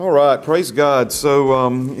All right, praise God. So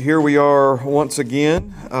here we are once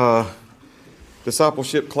again,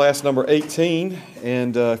 Discipleship class number 18.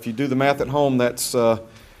 And if you do the math at home, that's the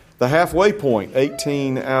halfway point,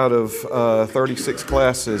 18 out of 36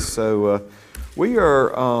 classes. So we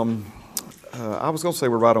are, I was going to say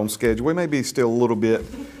we're right on schedule. We may be still a little bit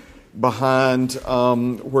behind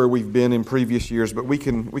where we've been in previous years, but we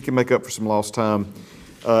can make up for some lost time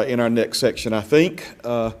in our next section, I think.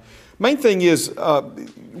 Main thing is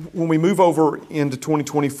when we move over into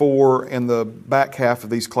 2024 and the back half of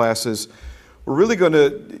these classes, we're really going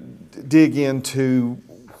to dig into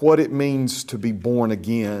what it means to be born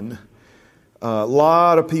again. A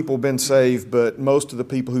lot of people have been saved, but most of the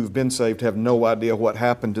people who've been saved have no idea what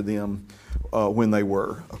happened to them when they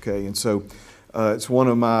were. Okay, and so it's one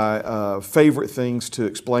of my favorite things to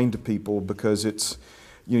explain to people because it's,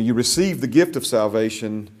 you receive the gift of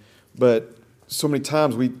salvation, but so many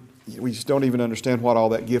times we just don't even understand what all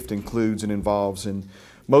that gift includes and involves. And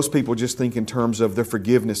most people just think in terms of the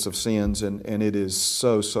forgiveness of sins, and it is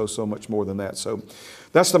so much more than that. So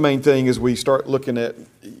that's the main thing as we start looking at,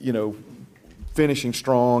 finishing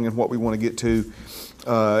strong and what we want to get to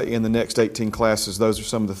in the next 18 classes. Those are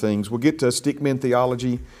some of the things. We'll get to stickmen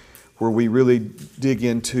theology, where we really dig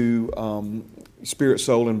into spirit,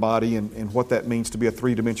 soul, and body and what that means to be a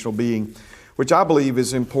three-dimensional being, which I believe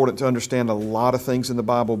is important to understand a lot of things in the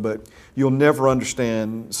Bible, but you'll never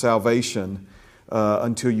understand salvation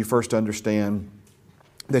until you first understand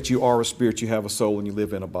that you are a spirit, you have a soul, and you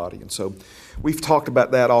live in a body. And so we've talked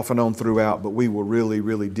about that off and on throughout, but we will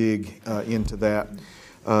really dig into that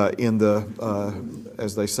in the,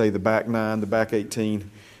 as they say, the back 9, the back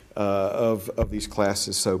 18 of these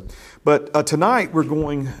classes. But tonight we're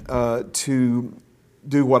going to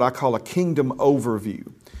do what I call a kingdom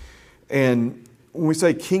overview. And when we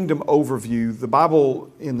say kingdom overview, the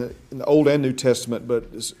Bible in the Old and New Testament,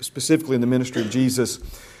 but specifically in the ministry of Jesus,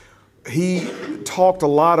 he talked a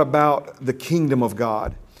lot about the kingdom of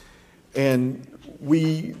God. And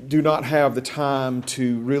we do not have the time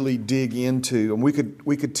to really dig into, and we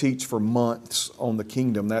could teach for months on the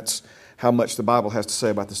kingdom. That's how much the Bible has to say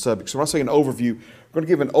about the subject. So when I say an overview, we're going to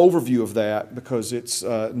give an overview of that because it's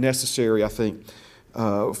necessary, I think,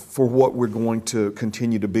 for what we're going to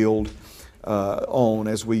continue to build on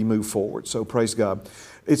as we move forward. So praise God.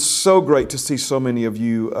 It's so great to see so many of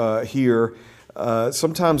you here.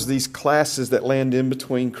 Sometimes these classes that land in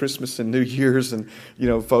between Christmas and New Year's and,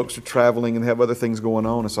 folks are traveling and have other things going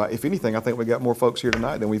on. And so if anything, I think we got more folks here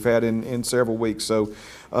tonight than we've had in several weeks. So,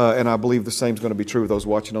 and I believe the same is going to be true with those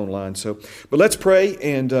watching online. So, but let's pray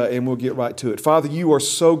and we'll get right to it. Father, you are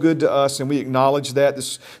so good to us, and we acknowledge that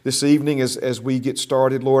this evening as we get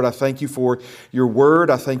started. Lord, I thank you for your word.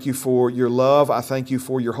 I thank you for your love. I thank you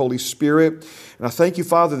for your Holy Spirit. And I thank you,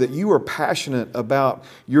 Father, that you are passionate about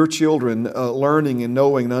your children learning and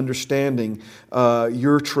knowing and understanding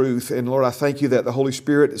your truth. And Lord, I thank you that the Holy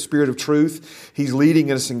Spirit, the Spirit of truth, He's leading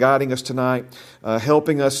us and guiding us tonight,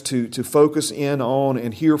 helping us to focus in on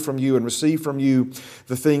and hear from you and receive from you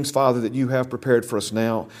the things, Father, that you have prepared for us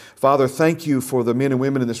now. Father, thank you for the men and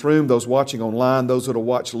women in this room, those watching online, those that will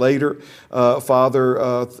watch later, Father,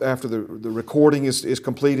 after the recording is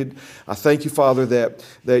completed. I thank you, Father,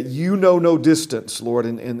 that you know no distance, Lord,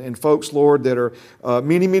 and folks, Lord, that are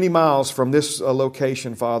many miles from this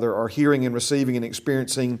location, Father, are hearing and receiving and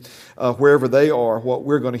experiencing wherever they are what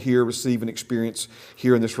we're going to hear, receive, and experience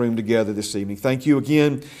here in this room together this evening. Thank you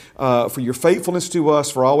again for your faithfulness to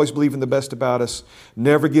us, for always believing the best about us,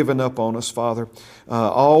 never giving up on us, Father,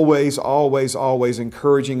 always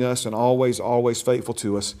encouraging us, and always faithful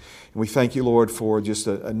to us. And we thank you, Lord, for just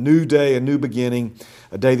a new day, a new beginning,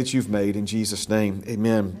 a day that you've made. In Jesus' name,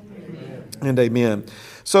 amen. And amen.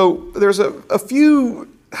 So there's a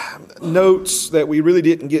few notes that we really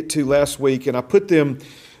didn't get to last week, and I put them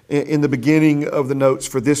in the beginning of the notes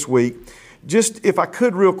for this week. Just if I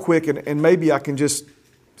could real quick, and maybe I can just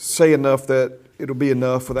say enough that it'll be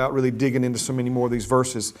enough without really digging into so many more of these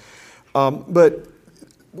verses. But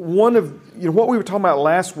one of what we were talking about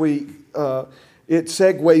last week, it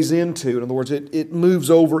segues into, in other words, it moves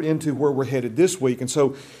over into where we're headed this week. And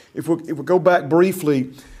so if we go back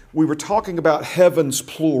briefly, we were talking about heavens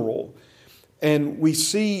plural. And we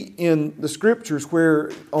see in the scriptures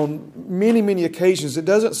where on many occasions it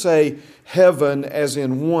doesn't say heaven as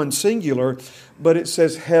in one singular, but it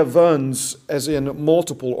says heavens as in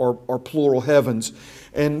multiple or plural heavens.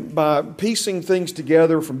 And by piecing things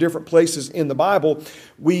together from different places in the Bible,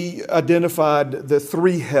 we identified the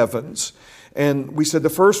three heavens. And we said the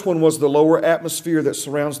first one was the lower atmosphere that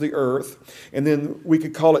surrounds the earth. And then we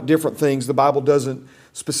could call it different things. The Bible doesn't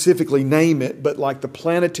specifically name it, but like the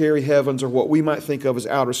planetary heavens or what we might think of as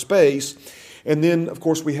outer space. And then, of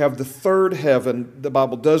course, we have the third heaven. The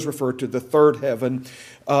Bible does refer to the third heaven,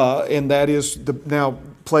 and that is the now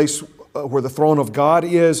place where the throne of God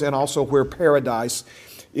is, and also where paradise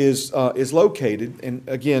is located. And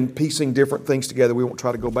again, piecing different things together. We won't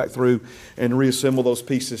try to go back through and reassemble those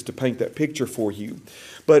pieces to paint that picture for you.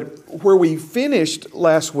 But where we finished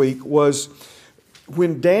last week was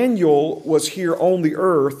when Daniel was here on the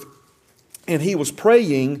earth, and he was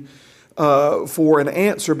praying for an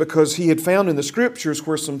answer because he had found in the Scriptures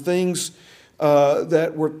where some things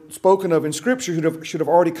that were spoken of in Scripture should have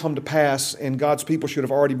already come to pass, and God's people should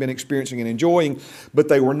have already been experiencing and enjoying, but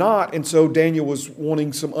they were not. And so Daniel was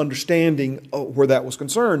wanting some understanding where that was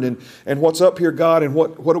concerned. And what's up here, God, and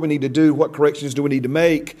what do we need to do? What corrections do we need to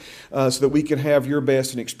make so that we can have your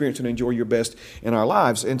best and experience and enjoy your best in our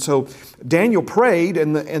lives? And so Daniel prayed,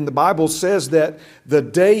 and the Bible says that the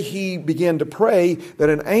day he began to pray, that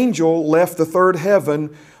an angel left the third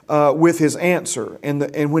heaven with his answer.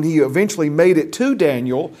 And when he eventually made it to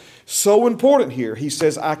Daniel, so important here, he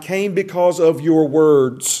says, I came because of your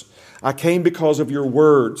words. I came because of your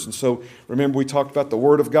words. And so remember, we talked about the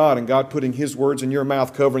Word of God and God putting His words in your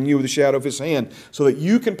mouth, covering you with the shadow of His hand so that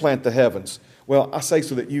you can plant the heavens. Well, I say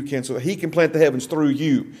so that you can, so that He can plant the heavens through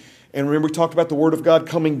you. And remember, we talked about the Word of God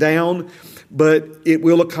coming down, but it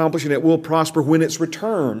will accomplish and it will prosper when it's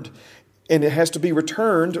returned. And it has to be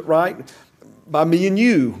returned, right, by me and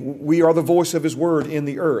you. We are the voice of His Word in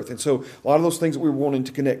the earth. And so a lot of those things that we were wanting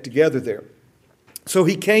to connect together there. So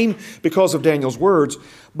he came because of Daniel's words,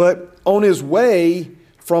 but on his way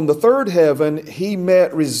from the third heaven, he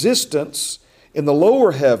met resistance in the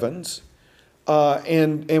lower heavens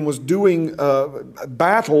and was doing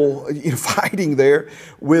battle, fighting there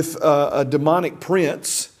with a demonic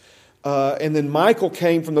prince. And then Michael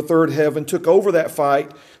came from the third heaven, took over that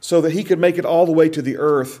fight so that he could make it all the way to the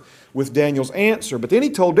earth with Daniel's answer. But then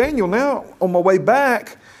he told Daniel, now on my way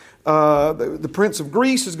back, the prince of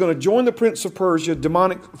Greece is going to join the prince of Persia,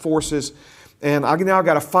 demonic forces, and I now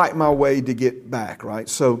got to fight my way to get back, right?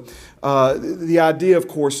 So the idea, of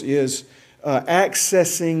course, is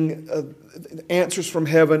accessing answers from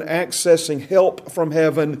heaven, accessing help from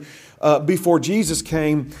heaven before Jesus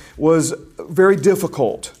came was very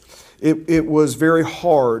difficult. It was very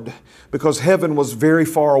hard because heaven was very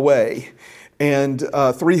far away. And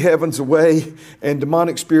three heavens away, and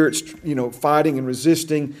demonic spirits, fighting and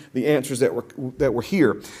resisting the answers that were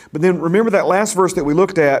here. But then remember that last verse that we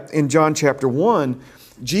looked at in John chapter 1,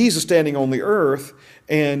 Jesus standing on the earth,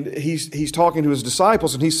 and he's talking to his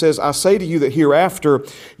disciples, and he says, I say to you that hereafter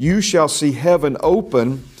you shall see heaven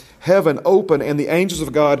open, and the angels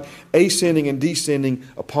of God ascending and descending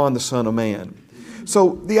upon the Son of Man.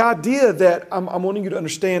 So the idea that I'm wanting you to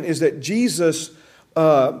understand is that Jesus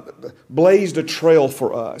blazed a trail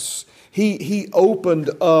for us. He opened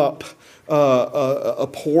up a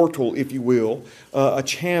portal, if you will, a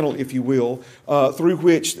channel, if you will, through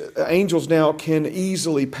which angels now can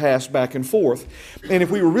easily pass back and forth. And if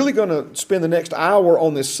we were really going to spend the next hour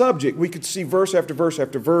on this subject, we could see verse after verse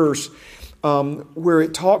after verse where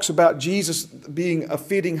it talks about Jesus being a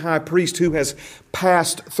fitting high priest who has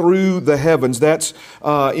passed through the heavens. That's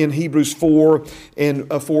in Hebrews 4 and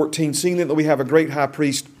 14. Seeing that we have a great high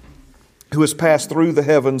priest who has passed through the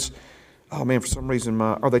heavens. Oh man, for some reason,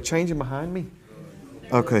 are they changing behind me?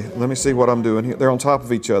 Okay, let me see what I'm doing here. They're on top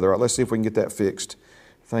of each other. All right, let's see if we can get that fixed.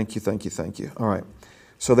 Thank you. All right.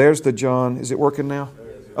 So there's the John. Is it working now?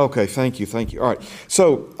 Okay, thank you. All right,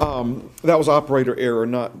 so that was operator error,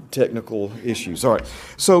 not technical issues. All right,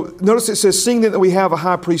 so notice it says, seeing that we have a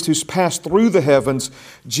high priest who's passed through the heavens,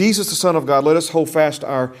 Jesus the Son of God, let us hold fast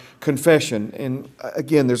our confession. And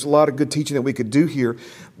again, there's a lot of good teaching that we could do here,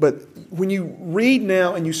 but when you read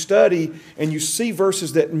now and you study and you see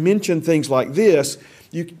verses that mention things like this,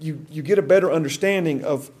 you get a better understanding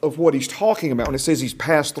of what he's talking about when it says he's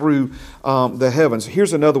passed through the heavens.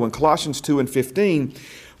 Here's another one, Colossians 2 and 15,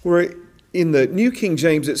 where in the New King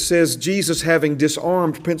James it says, Jesus having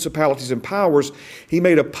disarmed principalities and powers, he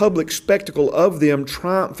made a public spectacle of them,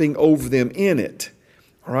 triumphing over them in it.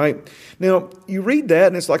 All right. Now, you read that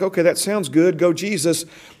and it's like, okay, that sounds good. Go Jesus.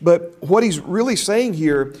 But what he's really saying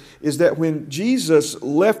here is that when Jesus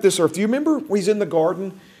left this earth, do you remember when he's in the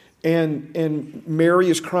garden? And Mary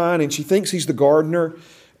is crying, and she thinks he's the gardener,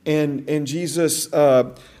 and Jesus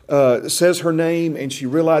says her name, and she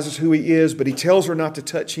realizes who he is, but he tells her not to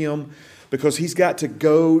touch him. because he's got to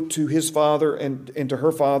go to his father and to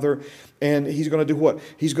her father, and he's going to do what?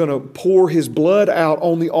 He's going to pour his blood out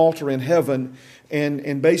on the altar in heaven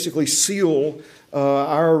and basically seal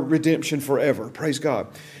our redemption forever. Praise God.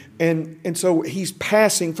 And so he's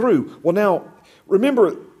passing through. Well, now,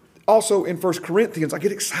 remember, also in 1 Corinthians, I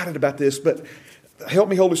get excited about this, but help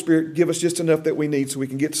me, Holy Spirit, give us just enough that we need so we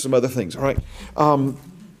can get to some other things, all right?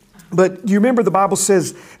 But you remember the Bible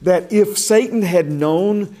says that if Satan had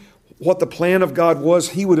known what the plan of God was,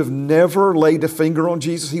 he would have never laid a finger on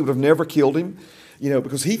Jesus. He would have never killed him,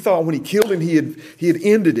 because he thought when he killed him, he had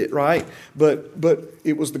ended it, right? But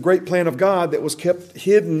it was the great plan of God that was kept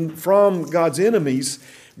hidden from God's enemies,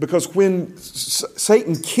 because when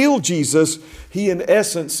Satan killed Jesus, he in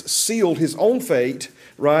essence sealed his own fate,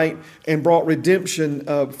 right? And brought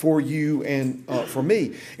redemption for you and for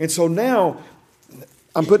me. And so now,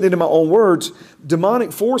 I'm putting it in my own words,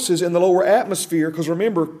 demonic forces in the lower atmosphere, because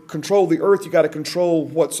remember, control the earth, you got to control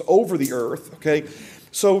what's over the earth, okay?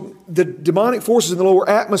 So the demonic forces in the lower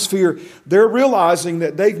atmosphere, they're realizing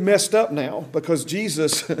that they've messed up now because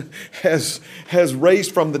Jesus has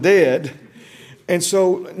raised from the dead. And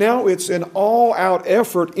so now it's an all-out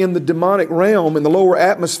effort in the demonic realm, in the lower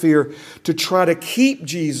atmosphere, to try to keep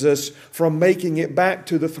Jesus from making it back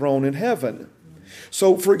to the throne in heaven.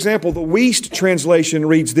 So, for example, the Wuest translation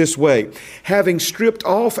reads this way: having stripped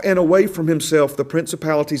off and away from himself the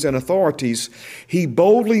principalities and authorities, he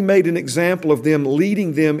boldly made an example of them,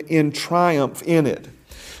 leading them in triumph in it.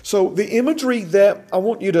 So the imagery that I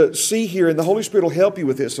want you to see here, and the Holy Spirit will help you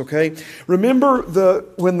with this, okay? Remember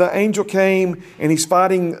when the angel came and he's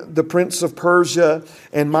fighting the prince of Persia,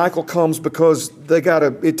 and Michael comes because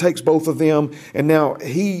it takes both of them, and now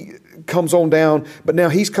he comes on down, but now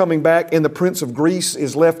he's coming back, and the prince of Greece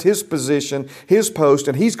is left his position, his post,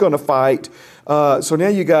 and he's going to fight. So now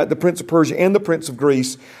you got the prince of Persia and the prince of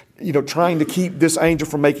Greece, trying to keep this angel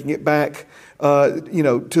from making it back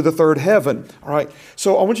to the third heaven. All right.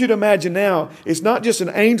 So I want you to imagine now, it's not just an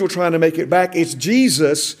angel trying to make it back. It's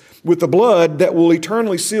Jesus with the blood that will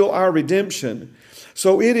eternally seal our redemption.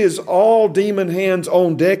 So it is all demon hands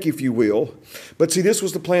on deck, if you will. But see, this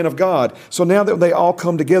was the plan of God. So now that they all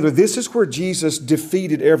come together, this is where Jesus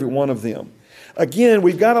defeated every one of them. Again,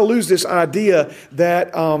 we've got to lose this idea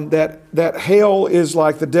that that hell is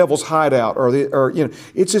like the devil's hideout, or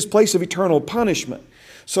it's his place of eternal punishment.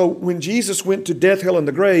 So when Jesus went to death, hell, and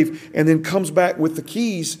the grave, and then comes back with the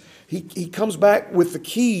keys, he comes back with the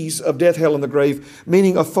keys of death, hell, and the grave,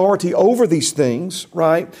 meaning authority over these things,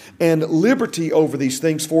 right? And liberty over these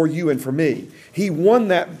things for you and for me. He won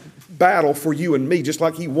that battle for you and me, just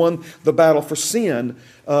like he won the battle for sin,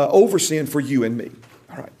 over sin for you and me.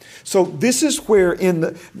 All right. So this is where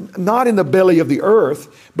not in the belly of the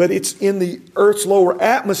earth, but it's in the earth's lower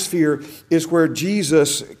atmosphere is where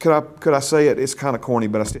Jesus, could I say it? It's kind of corny,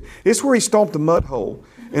 but it's where he stomped the mud hole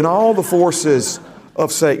in all the forces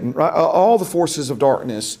of Satan, right? All the forces of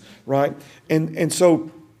darkness, right? And so,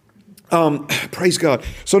 praise God.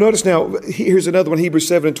 So notice now, here's another one, Hebrews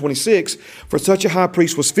 7:26. For such a high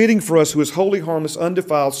priest was fitting for us, who is holy, harmless,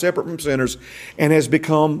 undefiled, separate from sinners, and has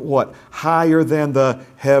become what? Higher than the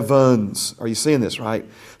heavens. Are you seeing this, right?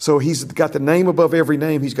 So he's got the name above every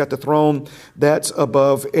name. He's got the throne that's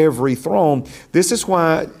above every throne. This is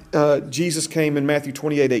why Jesus came in Matthew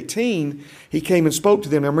 28:18. He came and spoke to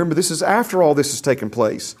them. Now remember, this is after all this has taken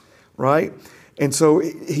place, right? And so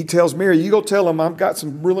he tells Mary, you go tell him I've got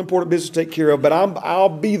some real important business to take care of, but I'll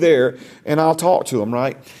be there and I'll talk to him,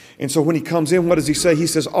 right? And so when he comes in, what does he say? He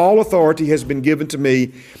says, all authority has been given to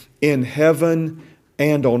me in heaven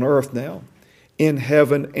and on earth now. In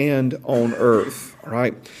heaven and on earth, all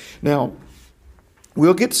right? Now,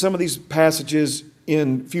 we'll get to some of these passages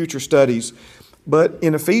in future studies, but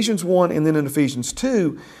in Ephesians 1 and then in Ephesians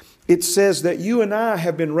 2, it says that you and I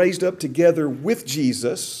have been raised up together with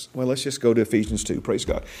Jesus. Well, let's just go to Ephesians 2. Praise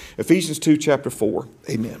God. Ephesians 2, chapter 4.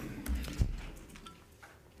 Amen.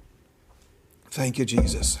 Thank you,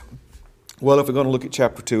 Jesus. Well, if we're going to look at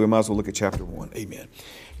chapter 2, we might as well look at chapter 1. Amen.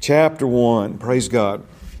 Chapter 1. Praise God.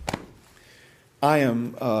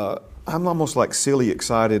 I'm almost like silly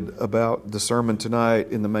excited about the sermon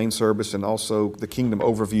tonight in the main service and also the kingdom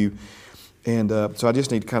overview. And so I just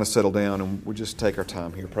need to kind of settle down and we'll just take our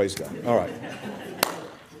time here. Praise God. All right.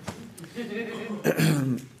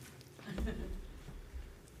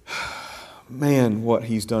 Man, what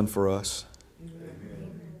he's done for us.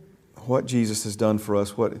 What Jesus has done for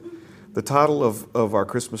us. What the title of our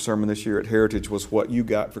Christmas sermon this year at Heritage was What You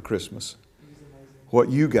Got for Christmas. What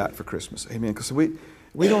you got for Christmas. Amen. Because we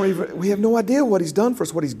have no idea what he's done for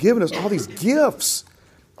us, what he's given us, all these gifts.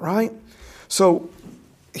 Right? So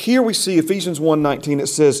here we see Ephesians 1:19, it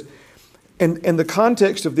says, And the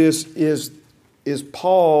context of this is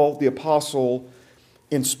Paul, the apostle,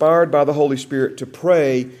 inspired by the Holy Spirit to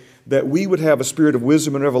pray that we would have a spirit of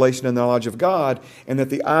wisdom and revelation and knowledge of God, and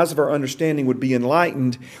that the eyes of our understanding would be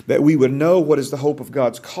enlightened, that we would know what is the hope of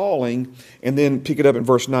God's calling, and then pick it up in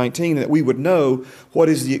verse 19, that we would know what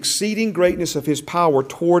is the exceeding greatness of His power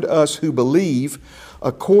toward us who believe,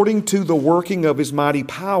 according to the working of His mighty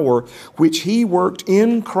power, which He worked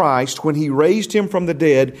in Christ when He raised Him from the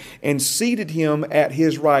dead and seated Him at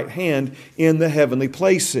His right hand in the heavenly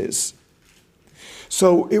places.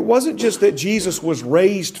 So it wasn't just that Jesus was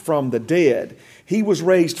raised from the dead. He was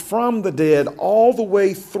raised from the dead all the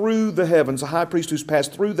way through the heavens, a high priest who's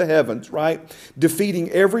passed through the heavens, right? Defeating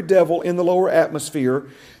every devil in the lower atmosphere,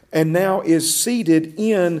 and now is seated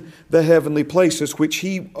in the heavenly places, which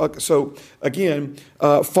He, far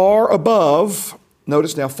above,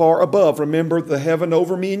 notice now, far above, remember the heaven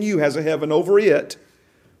over me and you has a heaven over it,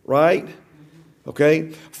 right? Okay,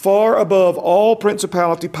 far above all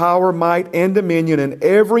principality, power, might, and dominion, and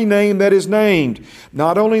every name that is named,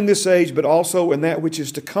 not only in this age, but also in that which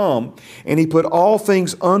is to come. And He put all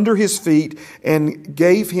things under His feet and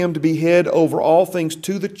gave Him to be head over all things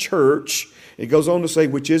to the church. It goes on to say,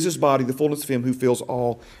 which is His body, the fullness of Him who fills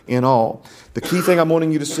all in all. The key thing I'm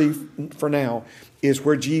wanting you to see for now is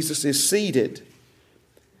where Jesus is seated.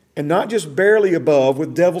 And not just barely above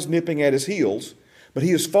with devils nipping at His heels, but He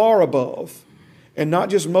is far above. And not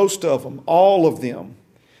just most of them, all of them.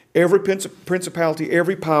 Every principality,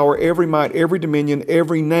 every power, every might, every dominion,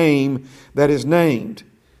 every name that is named.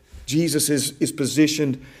 Jesus is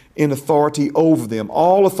positioned in authority over them.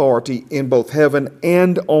 All authority in both heaven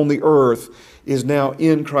and on the earth is now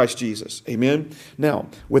in Christ Jesus. Amen? Now,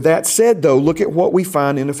 with that said, though, look at what we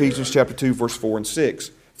find in Ephesians chapter 2, verse 4,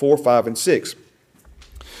 5, and 6.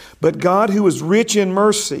 But God, who is rich in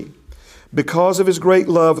mercy, because of His great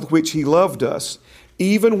love with which He loved us,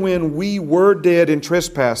 even when we were dead in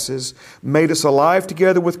trespasses, made us alive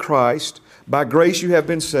together with Christ. By grace you have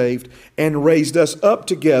been saved, and raised us up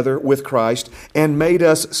together with Christ, and made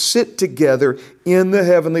us sit together in the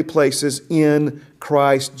heavenly places in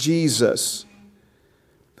Christ Jesus.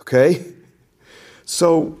 Okay?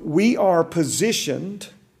 So we are positioned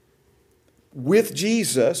with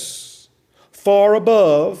Jesus far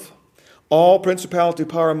above all principality,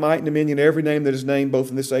 power, might, and dominion, every name that is named, both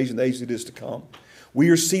in this age and the age that is to come. We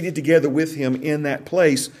are seated together with Him in that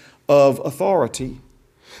place of authority.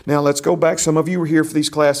 Now let's go back. Some of you were here for these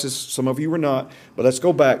classes, some of you were not, but let's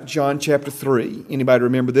go back. John chapter 3. Anybody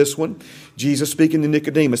remember this one? Jesus speaking to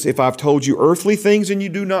Nicodemus, if I've told you earthly things and you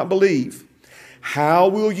do not believe, how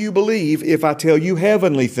will you believe if I tell you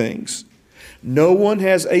heavenly things? No one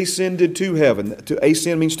has ascended to heaven. To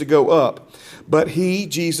ascend means to go up. But He,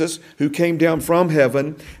 Jesus, who came down from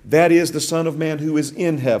heaven, that is the Son of Man who is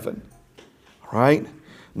in heaven. All right?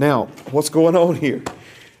 Now, what's going on here?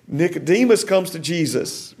 Nicodemus comes to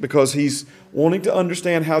Jesus because he's wanting to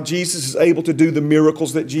understand how Jesus is able to do the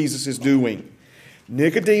miracles that Jesus is doing.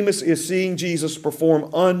 Nicodemus is seeing Jesus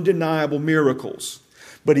perform undeniable miracles.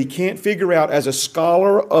 But he can't figure out, as a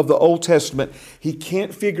scholar of the Old Testament, he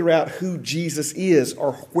can't figure out who Jesus is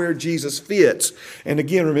or where Jesus fits. And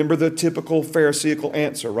again, remember the typical Pharisaical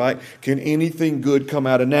answer, right? Can anything good come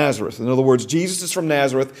out of Nazareth? In other words, Jesus is from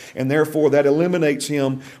Nazareth, and therefore that eliminates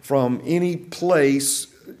Him from any place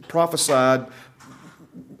prophesied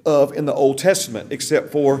of in the Old Testament,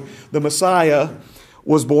 except for the Messiah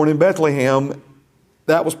was born in Bethlehem.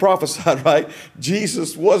 That was prophesied, right?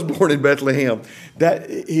 Jesus was born in Bethlehem.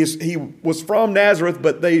 He was from Nazareth,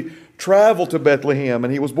 but they traveled to Bethlehem,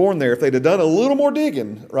 and He was born there. If they'd have done a little more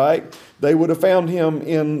digging, right, they would have found Him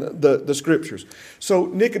in the Scriptures. So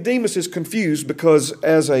Nicodemus is confused because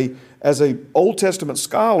as a Old Testament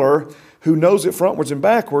scholar who knows it frontwards and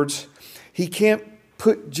backwards, he can't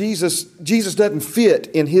put Jesus doesn't fit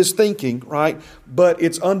in his thinking, right? But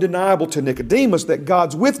it's undeniable to Nicodemus that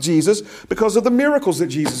God's with Jesus because of the miracles that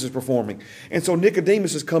Jesus is performing. And so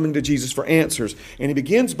Nicodemus is coming to Jesus for answers. And he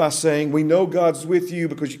begins by saying, we know God's with you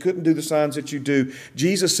because you couldn't do the signs that you do.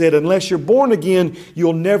 Jesus said, unless you're born again,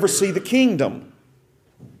 you'll never see the kingdom.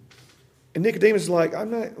 And Nicodemus is like,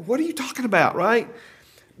 what are you talking about, right?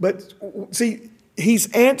 But see,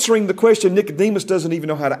 he's answering the question Nicodemus doesn't even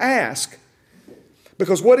know how to ask.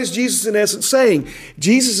 Because what is Jesus in essence saying?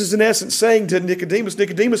 Jesus is in essence saying to Nicodemus,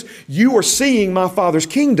 Nicodemus, you are seeing my Father's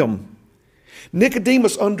kingdom.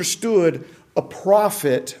 Nicodemus understood a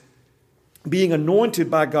prophet being anointed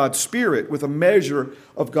by God's Spirit with a measure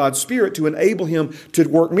of God's Spirit to enable him to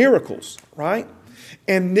work miracles, right?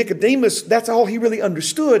 And Nicodemus, that's all he really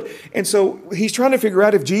understood. And so he's trying to figure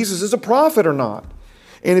out if Jesus is a prophet or not.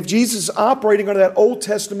 And if Jesus is operating under that Old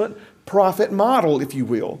Testament prophet model, if you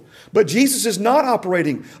will. But Jesus is not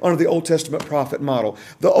operating under the Old Testament prophet model.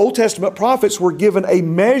 The Old Testament prophets were given a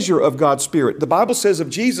measure of God's Spirit. The Bible says of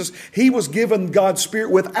Jesus, he was given God's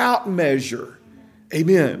Spirit without measure.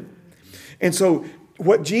 Amen. And so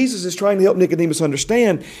what Jesus is trying to help Nicodemus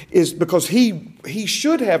understand is, because he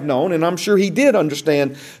should have known, and I'm sure he did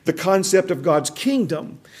understand, the concept of God's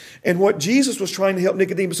kingdom. And what Jesus was trying to help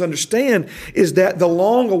Nicodemus understand is that the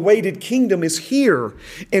long-awaited kingdom is here.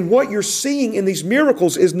 And what you're seeing in these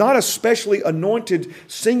miracles is not a specially anointed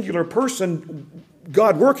singular person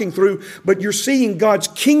God working through, but you're seeing God's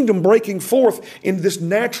kingdom breaking forth in this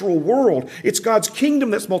natural world. It's God's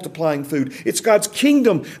kingdom that's multiplying food. It's God's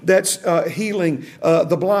kingdom that's healing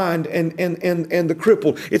the blind and the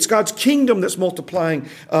crippled. It's God's kingdom that's multiplying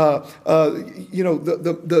the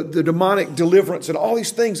demonic deliverance and all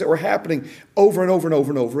these things that were happening over and over and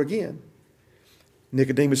over and over again.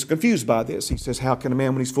 Nicodemus is confused by this. He says, how can a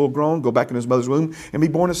man when he's full grown go back in his mother's womb and be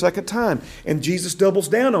born a second time? And Jesus doubles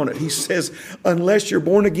down on it. He says, unless you're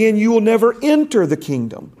born again, you will never enter the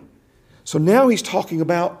kingdom. So now he's talking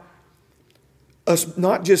about us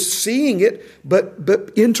not just seeing it, but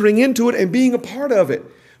entering into it and being a part of it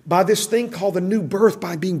by this thing called the new birth,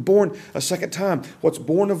 by being born a second time. What's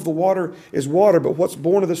born of the water is water, but what's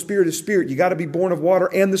born of the Spirit is spirit. You got to be born of water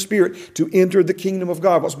and the Spirit to enter the kingdom of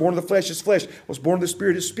God. What's born of the flesh is flesh. What's born of the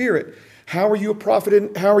Spirit is spirit. How are you a prophet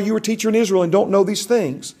and how are you a teacher in Israel and don't know these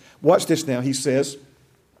things? Watch this now. He says,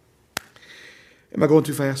 am I going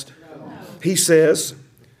too fast? No. He says,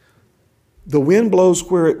 the wind blows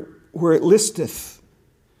where it listeth.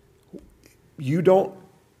 You don't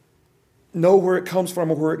know where it comes from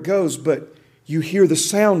or where it goes, but you hear the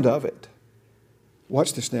sound of it.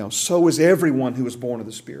 Watch this now. So is everyone who is born of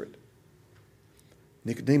the Spirit.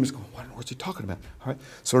 Nicodemus going, what's he talking about? All right.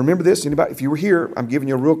 So remember this. Anybody, if you were here, I'm giving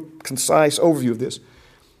you a real concise overview of this.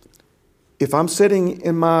 If I'm sitting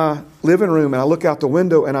in my living room and I look out the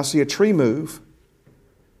window and I see a tree move,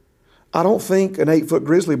 I don't think an 8-foot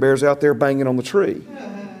grizzly bear's out there banging on the tree.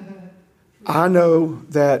 I know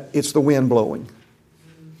that it's the wind blowing.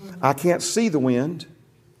 I can't see the wind,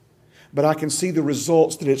 but I can see the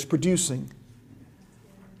results that it's producing.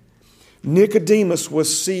 Nicodemus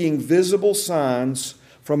was seeing visible signs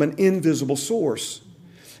from an invisible source.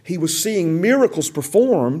 He was seeing miracles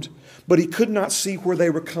performed, but he could not see where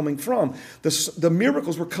they were coming from. The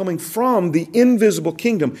miracles were coming from the invisible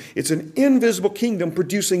kingdom. It's an invisible kingdom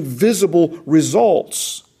producing visible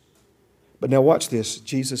results. But now watch this.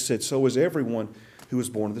 Jesus said, so is everyone who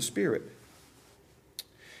is born of the Spirit.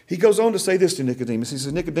 He goes on to say this to Nicodemus. He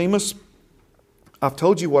says, Nicodemus, I've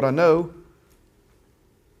told you what I know,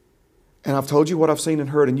 and I've told you what I've seen and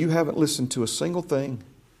heard, and you haven't listened to a single thing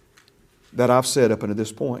that I've said up until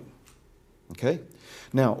this point. Okay?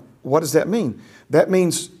 Now, what does that mean? That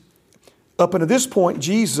means up until this point,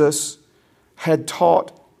 Jesus had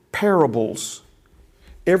taught parables.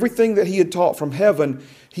 Everything that he had taught from heaven,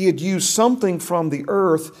 he had used something from the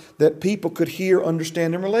earth that people could hear,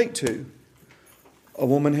 understand, and relate to. A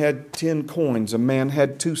woman had 10 coins. A man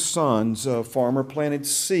had 2 sons. A farmer planted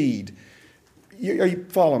seed. Are you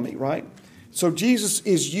following me, right? So Jesus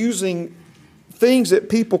is using things that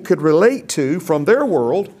people could relate to from their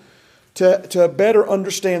world to better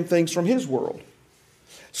understand things from his world.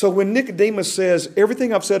 So when Nicodemus says,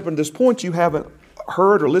 everything I've said up to this point you haven't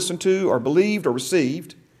heard or listened to or believed or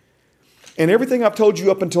received, and everything I've told you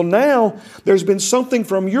up until now, there's been something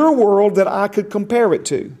from your world that I could compare it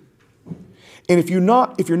to. And if you're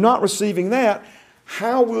not receiving that,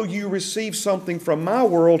 how will you receive something from my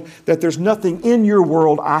world that there's nothing in your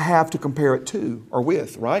world I have to compare it to or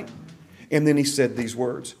with, right? And then he said these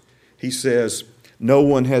words. He says, no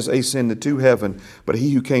one has ascended to heaven, but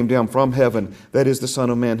he who came down from heaven, that is the Son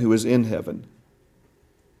of Man who is in heaven.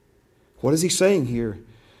 What is he saying here?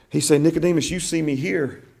 He's saying, Nicodemus, you see me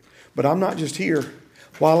here, but I'm not just here.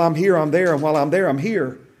 While I'm here, I'm there, and while I'm there, I'm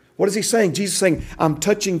here. What is he saying? Jesus is saying, I'm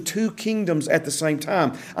touching 2 kingdoms at the same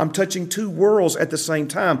time. I'm touching 2 worlds at the same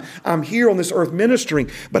time. I'm here on this earth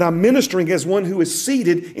ministering, but I'm ministering as one who is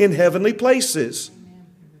seated in heavenly places.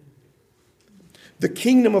 The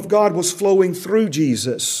kingdom of God was flowing through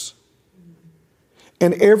Jesus.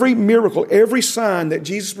 And every miracle, every sign that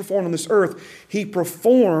Jesus performed on this earth, he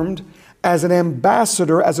performed as an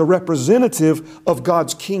ambassador, as a representative of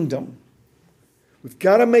God's kingdom. We've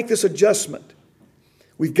got to make this adjustment.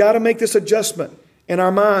 We've got to make this adjustment in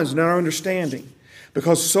our minds and our understanding.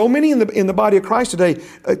 Because so many in the body of Christ today,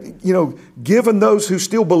 given those who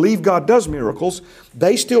still believe God does miracles,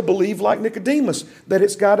 they still believe like Nicodemus, that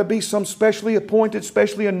it's got to be some specially appointed,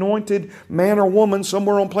 specially anointed man or woman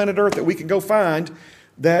somewhere on planet Earth that we can go find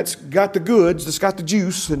that's got the goods, that's got the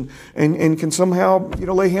juice, and can somehow,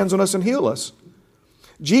 lay hands on us and heal us.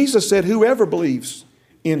 Jesus said, whoever believes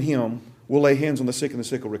in him will lay hands on the sick and the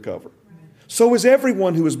sick will recover. So is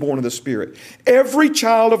everyone who is born of the Spirit. Every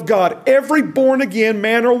child of God, every born again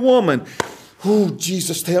man or woman. Oh,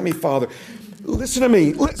 Jesus, help me, Father. Listen to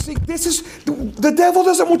me. See, this is, the devil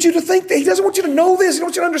doesn't want you to think that. He doesn't want you to know this. He doesn't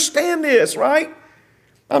want you to understand this, right?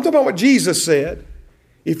 I'm talking about what Jesus said.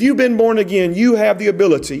 If you've been born again, you have the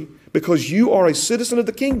ability, because you are a citizen of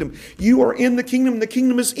the kingdom. You are in the kingdom, and the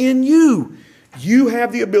kingdom is in you. You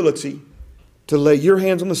have the ability to lay your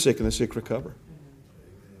hands on the sick and the sick recover.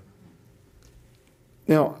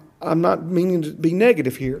 Now, I'm not meaning to be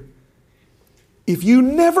negative here. If you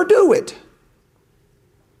never do it,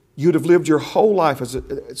 you'd have lived your whole life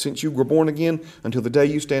since you were born again until the day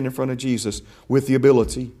you stand in front of Jesus with the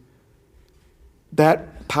ability,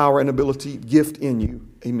 that power and ability, gift in you.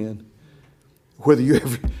 Amen. Whether you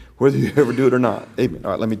ever do it or not. Amen.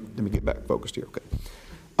 All right, let me get back focused here. Okay.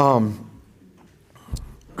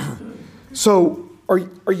 So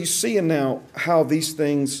are you seeing now how these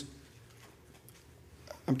things?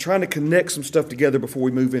 I'm trying to connect some stuff together before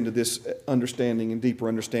we move into this understanding and deeper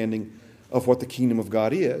understanding of what the kingdom of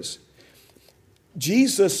God is.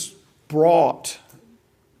 Jesus brought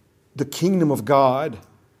the kingdom of God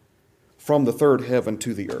from the third heaven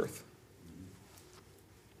to the earth.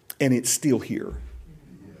 And it's still here.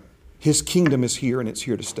 His kingdom is here and it's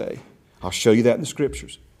here to stay. I'll show you that in the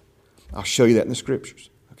scriptures.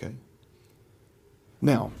 Okay?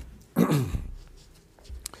 Now,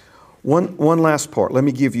 one last part. Let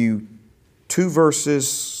me give you two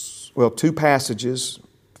passages,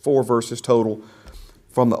 4 verses total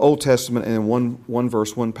from the Old Testament, and then one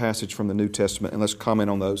verse, one passage from the New Testament, and let's comment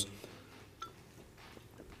on those.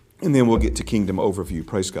 And then we'll get to kingdom overview.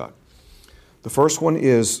 Praise God. The first one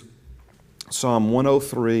is Psalm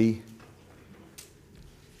 103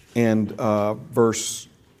 and verse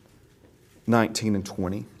 19 and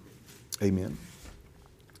 20. Amen.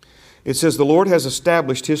 It says, the Lord has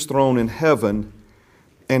established his throne in heaven,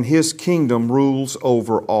 and his kingdom rules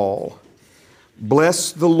over all.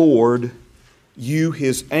 Bless the Lord, you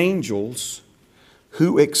his angels,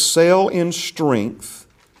 who excel in strength,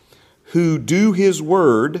 who do his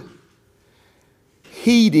word,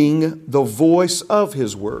 heeding the voice of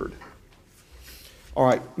his word. All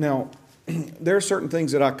right, now, there are certain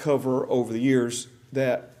things that I cover over the years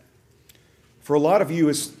that for a lot of you,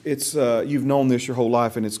 it's you've known this your whole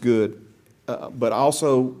life and it's good. But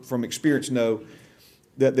also from experience know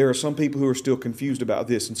that there are some people who are still confused about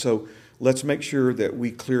this. And so let's make sure that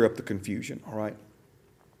we clear up the confusion, all right?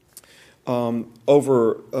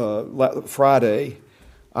 Over Friday,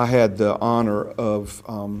 I had the honor of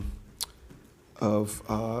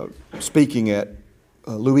speaking at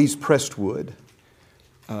Louise Prestwood,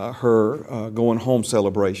 her going home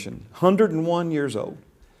celebration, 101 years old.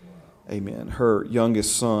 Amen. Her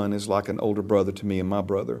youngest son is like an older brother to me and my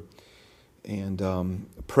brother. And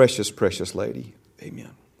precious, precious lady.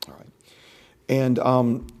 Amen. All right. And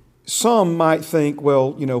some might think,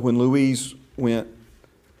 well, when Louise went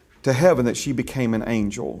to heaven that she became an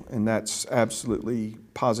angel. And that's absolutely,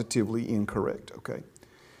 positively incorrect. Okay.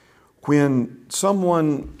 When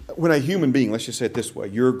a human being, let's just say it this way,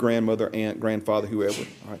 your grandmother, aunt, grandfather, whoever.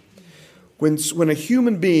 All right. When a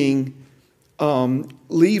human being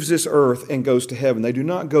leaves this earth and goes to heaven, they do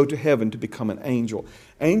not go to heaven to become an angel.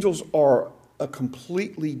 Angels are a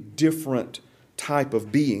completely different type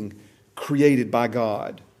of being created by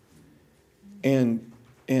God. And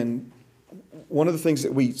one of the things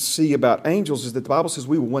that we see about angels is that the Bible says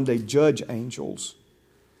we will one day judge angels.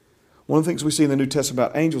 One of the things we see in the New Testament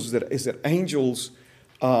about angels is that angels,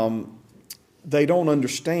 they don't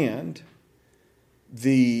understand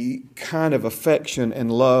the kind of affection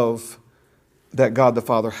and love that God the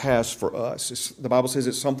Father has for us. The Bible says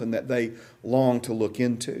it's something that they long to look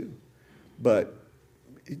into, but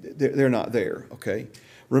they're not there, okay?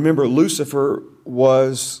 Remember, Lucifer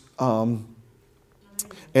was an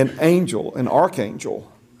angel, an archangel,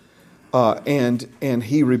 and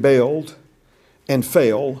he rebelled and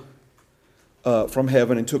fell from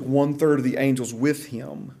heaven and took 1/3 of the angels with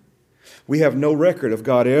him. We have no record of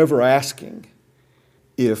God ever asking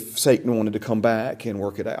if Satan wanted to come back and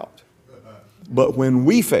work it out. But when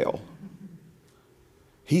we fell,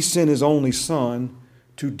 he sent his only son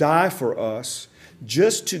to die for us,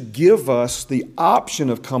 just to give us the option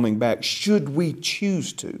of coming back should we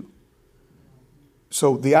choose to.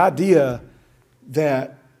 So the idea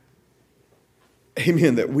that,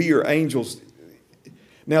 amen, that we are angels.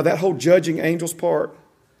 Now that whole judging angels part,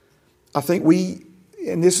 I think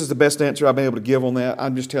and this is the best answer I've been able to give on that.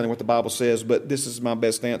 I'm just telling you what the Bible says, but this is my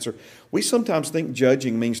best answer. We sometimes think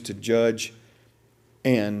judging means to judge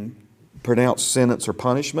and pronounce sentence or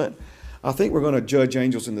punishment. I think we're going to judge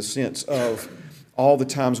angels in the sense of all the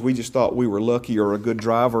times we just thought we were lucky or a good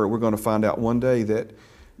driver. We're going to find out one day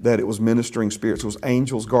that it was ministering spirits, it was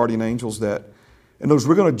angels, guardian angels that, and those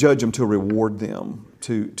we're going to judge them to reward them,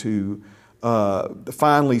 to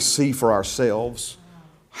finally see for ourselves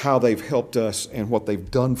how they've helped us and what they've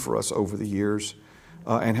done for us over the years,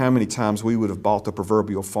 and how many times we would have bought the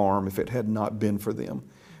proverbial farm if it had not been for them.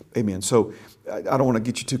 Amen. So I don't want to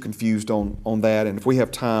get you too confused on that. And if we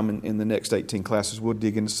have time in the next 18 classes, we'll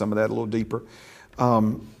dig into some of that a little deeper.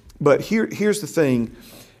 But here's the thing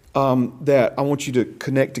that I want you to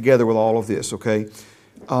connect together with all of this, okay?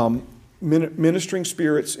 Ministering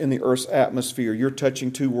spirits in the earth's atmosphere. You're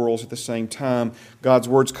touching two worlds at the same time. God's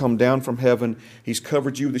words come down from heaven. He's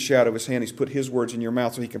covered you with the shadow of His hand. He's put His words in your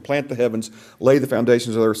mouth so He can plant the heavens, lay the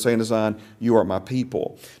foundations of the earth, saying to Zion, you are my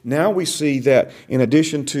people. Now we see that in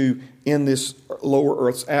addition to in this lower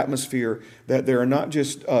earth's atmosphere, that there are not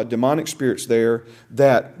just demonic spirits there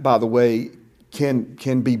that, by the way,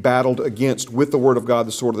 can be battled against with the Word of God,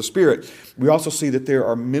 the sword of the Spirit. We also see that there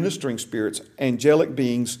are ministering spirits, angelic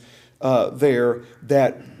beings there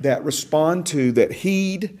that respond to, that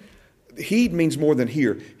heed. Heed means more than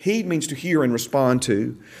hear. Heed means to hear and respond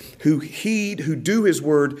to. Who heed, who do His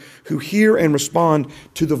Word, who hear and respond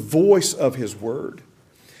to the voice of His Word.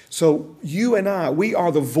 So you and I, we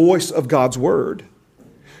are the voice of God's Word.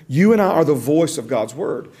 You and I are the voice of God's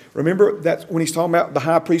Word. Remember that when He's talking about the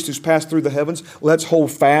high priest who's passed through the heavens, let's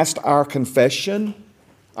hold fast our confession.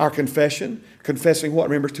 Our confession. Confessing what?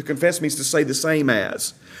 Remember, to confess means to say the same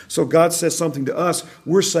as. So God says something to us,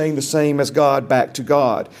 we're saying the same as God back to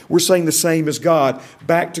God. We're saying the same as God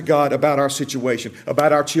back to God about our situation,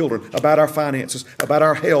 about our children, about our finances, about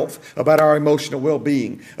our health, about our emotional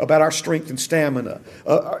well-being, about our strength and stamina,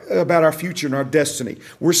 about our future and our destiny.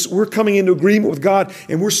 We're coming into agreement with God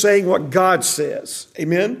and we're saying what God says.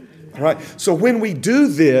 Amen? All right. So when we do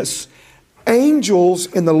this, angels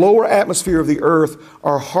in the lower atmosphere of the earth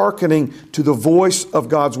are hearkening to the voice of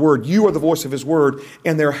God's Word. You are the voice of His Word,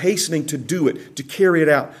 and they're hastening to do it, to carry it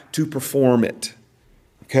out, to perform it.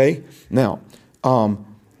 Okay? Now, I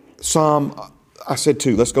said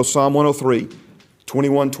 2. Let's go Psalm 103,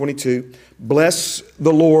 21, 22. Bless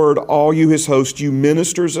the Lord, all you His hosts, you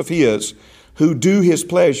ministers of His, who do His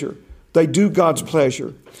pleasure. They do God's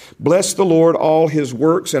pleasure. Bless the Lord, all His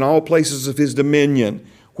works and all places of His dominion.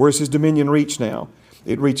 Where's His dominion reach now?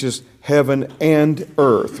 It reaches heaven and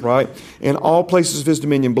earth, right? In all places of His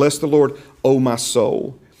dominion, bless the Lord, O my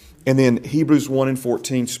soul. And then Hebrews 1 and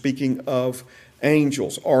 14, speaking of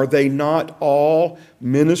angels, are they not all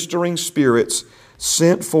ministering spirits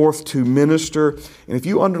sent forth to minister? And if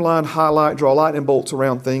you underline, highlight, draw lightning bolts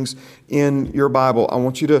around things in your Bible, I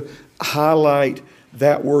want you to highlight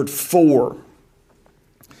that word for.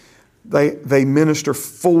 They minister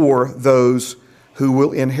for those who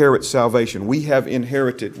will inherit salvation. We have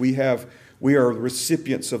inherited. We are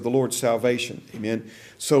recipients of the Lord's salvation. Amen.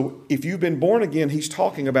 So if you've been born again, He's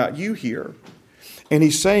talking about you here. And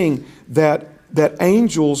He's saying that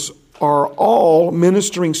angels are all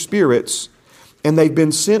ministering spirits, and they've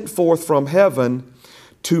been sent forth from heaven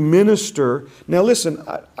to minister. Now listen,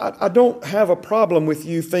 I don't have a problem with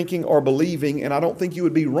you thinking or believing, and I don't think you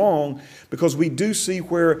would be wrong, because we do see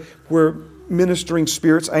where ministering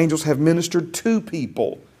spirits, angels, have ministered to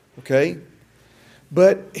people, okay?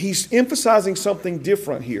 But He's emphasizing something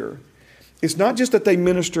different here. It's not just that they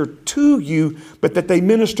minister to you, but that they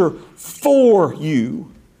minister for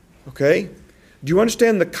you, okay? Do you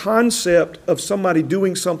understand the concept of somebody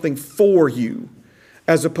doing something for you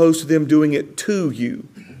as opposed to them doing it to you?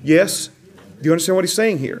 Yes? Do you understand what He's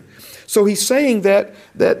saying here? So He's saying that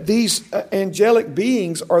these angelic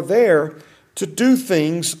beings are there to do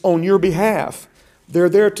things on your behalf. They're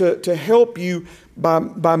there to help you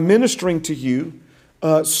by ministering to you,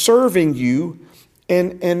 serving you,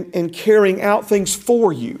 and carrying out things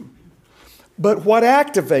for you. But what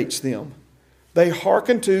activates them? They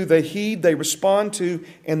hearken to, they heed, they respond to,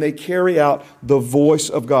 and they carry out the voice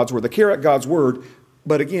of God's Word. They carry out God's Word,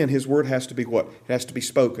 but again, His Word has to be what? It has to be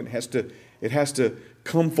spoken. It has to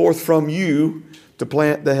come forth from you to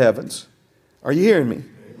plant the heavens. Are you hearing me?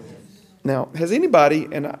 Now, has anybody,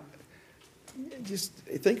 and just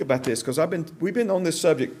think about this, because we've been on this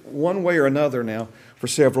subject one way or another now for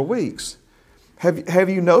several weeks. Have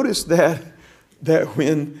you noticed that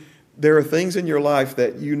when there are things in your life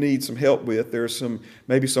that you need some help with, there's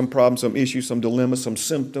maybe some problem, some issue, some dilemma, some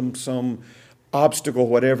symptom, some obstacle,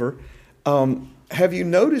 whatever, have you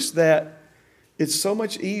noticed that it's so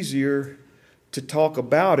much easier to talk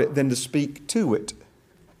about it than to speak to it.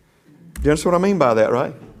 Do you understand what I mean by that,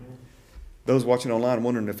 right? Those watching online are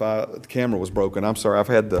wondering if the camera was broken. I'm sorry, I've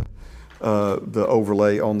had the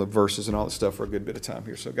overlay on the verses and all that stuff for a good bit of time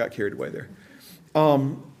here, so I got carried away there.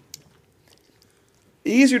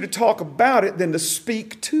 Easier to talk about it than to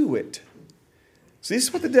speak to it. See, this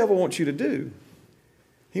is what the devil wants you to do.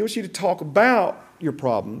 He wants you to talk about your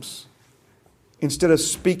problems instead of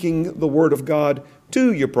speaking the word of God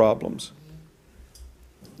to your problems.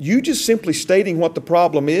 You just simply stating what the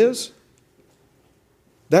problem is,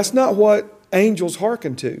 that's not what angels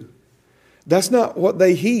hearken to. That's not what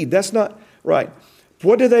they heed. That's not right.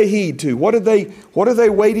 What do they heed to? What are they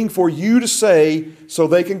waiting for you to say so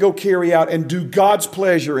they can go carry out and do God's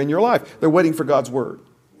pleasure in your life? They're waiting for God's word.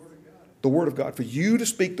 The word of God. For you to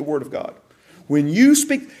speak the word of God. When you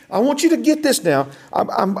speak, I want you to get this now.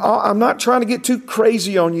 I'm not trying to get too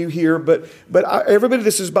crazy on you here, but everybody,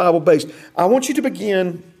 this is Bible based. I want you to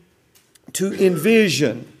begin to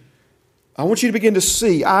envision. I want you to begin to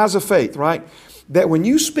see, eyes of faith, right? That when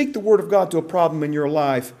you speak the word of God to a problem in your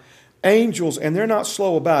life, angels, and they're not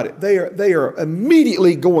slow about it, they are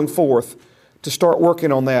immediately going forth to start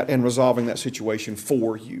working on that and resolving that situation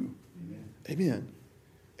for you. Amen.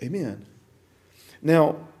 Amen.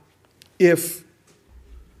 Now, if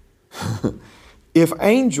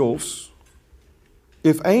angels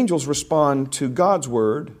respond to God's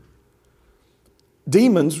word,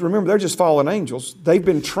 demons, remember, they're just fallen angels. They've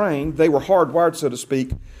been trained, they were hardwired, so to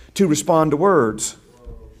speak, to respond to words.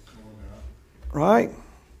 Right?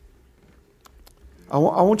 I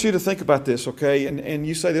want you to think about this, okay? And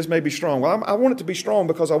you say this may be strong. Well, I want it to be strong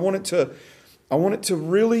because I want it to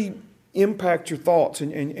really impact your thoughts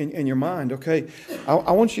and your mind, okay?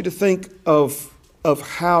 I want you to think of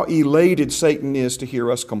how elated Satan is to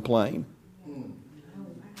hear us complain.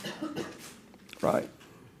 Right?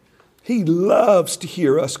 He loves to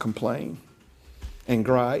hear us complain and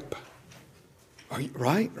gripe. Are you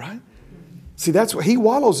right? See, that's what he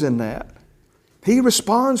wallows in that. He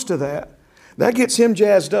responds to that. That gets him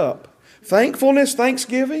jazzed up. Thankfulness,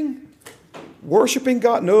 thanksgiving, worshiping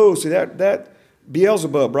God. No, see that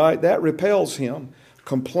Beelzebub, right? That repels him.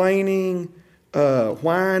 Complaining,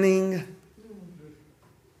 whining.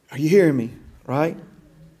 Are you hearing me? Right?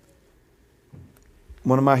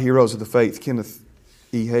 One of my heroes of the faith, Kenneth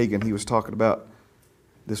E. Hagin, he was talking about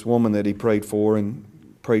this woman that he prayed for and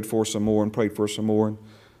prayed for some more and prayed for some more. And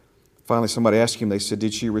finally somebody asked him, they said,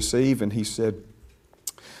 did she receive? And he said,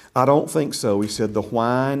 I don't think so. He said, the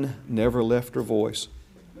whine never left her voice.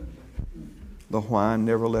 The whine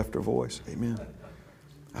never left her voice. Amen.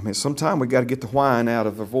 I mean, sometime we got to get the whine out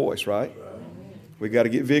of the voice, right? We got to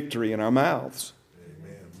get victory in our mouths.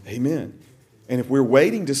 Amen. And if we're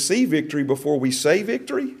waiting to see victory before we say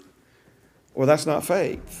victory, well, that's not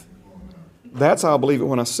faith. That's I'll believe it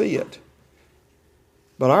when I see it.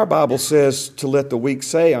 But our Bible says to let the weak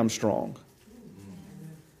say I'm strong.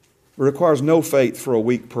 It requires no faith for a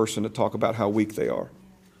weak person to talk about how weak they are.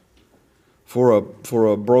 For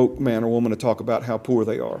a broke man or woman to talk about how poor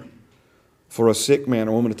they are. For a sick man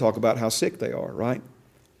or woman to talk about how sick they are, right?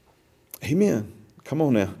 Amen. Come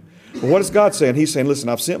on now. But what is God saying? He's saying, listen,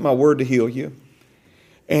 I've sent my word to heal you.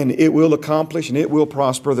 And it will accomplish and it will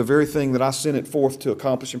prosper the very thing that I sent it forth to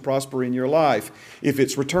accomplish and prosper in your life. If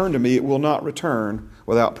it's returned to me, it will not return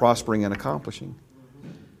without prospering and accomplishing.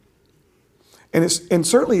 And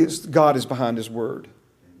certainly God is behind His word.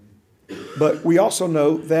 But we also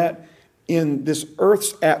know that in this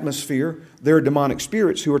earth's atmosphere, there are demonic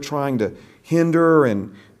spirits who are trying to hinder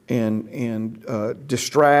and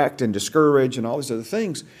distract and discourage and all these other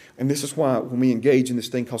things. And this is why when we engage in this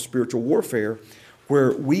thing called spiritual warfare,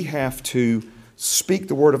 where we have to speak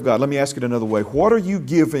the word of God. Let me ask it another way. What are you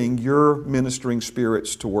giving your ministering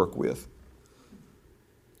spirits to work with?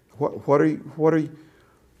 What are you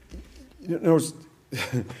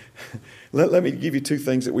let me give you two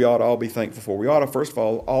things that we ought to all be thankful for. We ought to, first of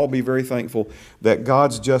all be very thankful that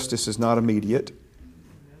God's justice is not immediate.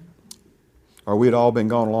 Or we'd all been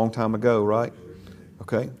gone a long time ago, right?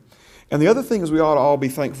 Okay. And the other thing is we ought to all be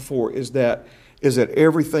thankful for is that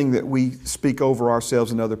everything that we speak over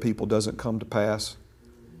ourselves and other people doesn't come to pass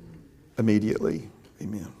immediately.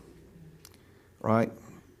 Amen. Right?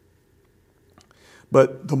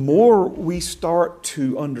 But the more we start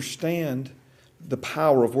to understand the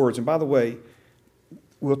power of words, and by the way,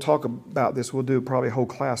 we'll talk about this. We'll do probably a whole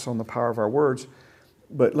class on the power of our words.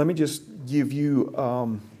 But let me just give you,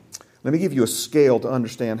 a scale to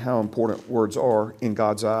understand how important words are in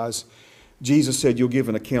God's eyes. Jesus said you'll give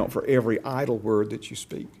an account for every idle word that you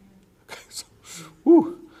speak.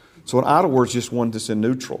 So an idle word is just one that's in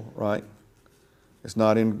neutral, right? It's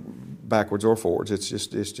not in backwards or forwards. It's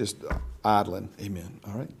just idling. Amen.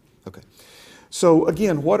 All right? Okay. So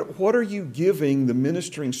again, what are you giving the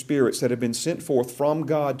ministering spirits that have been sent forth from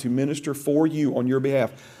God to minister for you on your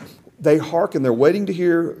behalf? They hearken. They're waiting to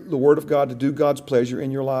hear the word of God to do God's pleasure in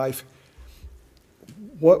your life.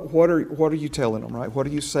 What are you telling them, right? What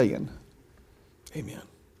are you saying? Amen.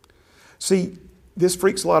 See, this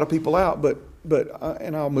freaks a lot of people out, but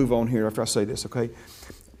and I'll move on here after I say this, okay?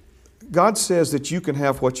 God says that you can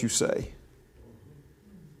have what you say.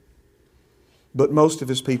 But most of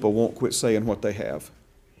His people won't quit saying what they have.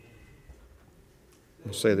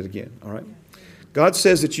 I'll say that again, all right? God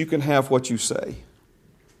says that you can have what you say.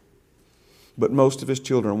 But most of His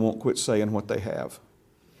children won't quit saying what they have.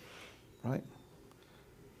 Right?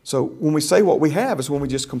 So when we say what we have is when we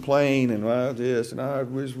just complain and this and I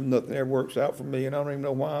wish nothing ever works out for me and I don't even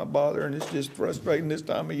know why I bother and it's just frustrating this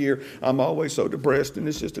time of year. I'm always so depressed and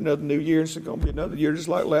it's just another new year. It's going to be another year just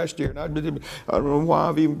like last year. And I don't know why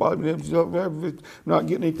I've even bothered. I'm not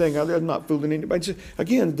getting anything out there. I'm not fooling anybody. Just,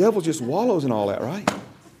 again, the devil just wallows in all that, right?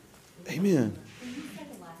 Amen.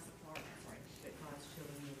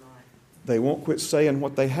 They won't quit saying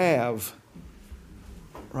what they have,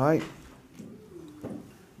 right?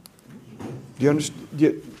 Do you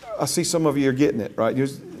understand? I see some of you are getting it, right?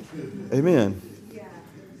 Amen.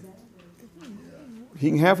 You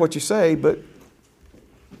can have what you say, but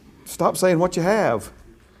stop saying what you have.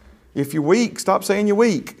 If you're weak, stop saying you're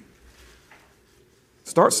weak.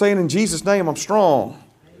 Start saying in Jesus' name, I'm strong.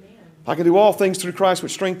 I can do all things through Christ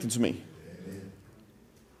which strengthens me.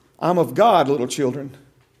 I'm of God, little children.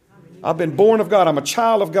 I've been born of God. I'm a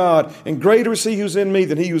child of God. And greater is He who's in me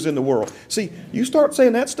than he who's in the world. See, you start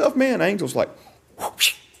saying that stuff, man, angels like,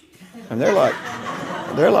 whoosh, and they're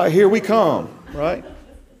like, here we come, right?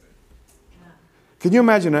 Can you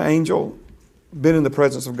imagine an angel been in the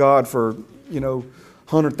presence of God for,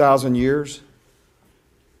 100,000 years,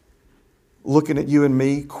 looking at you and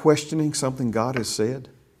me, questioning something God has said?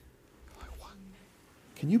 Like, what?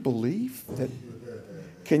 Can you believe that?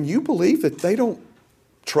 Can you believe that they don't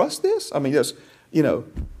trust this? I mean, just,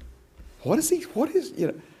 what is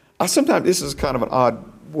I sometimes, this is kind of an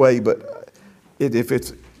odd way, but if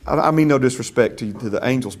it's, I mean no disrespect to the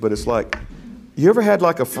angels, but it's like, you ever had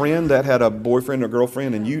like a friend that had a boyfriend or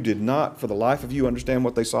girlfriend and you did not, for the life of you, understand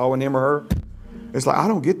what they saw in him or her? It's like, I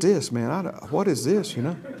don't get this, man. What is this,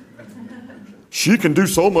 She can do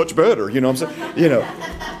so much better, what I'm saying?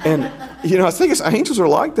 And, I think angels are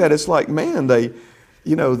like that. It's like, man, they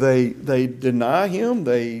deny Him,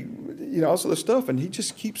 all sort of stuff, and He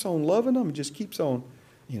just keeps on loving them and just keeps on,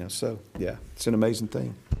 so, yeah, it's an amazing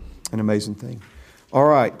thing. An amazing thing. All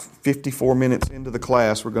right, 54 minutes into the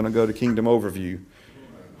class, we're going to go to Kingdom Overview,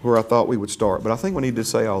 where I thought we would start. But I think we need to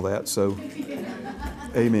say all that, so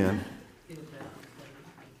amen.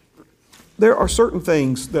 There are certain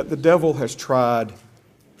things that the devil has tried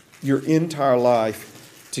your entire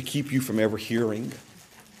life to keep you from ever hearing.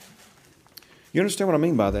 You understand what I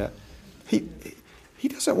mean by that? He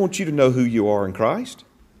doesn't want you to know who you are in Christ.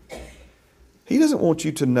 He doesn't want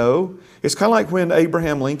you to know. It's kind of like when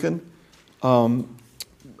Abraham Lincoln, the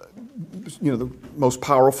most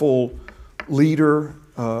powerful leader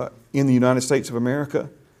in the United States of America,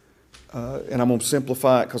 and I'm going to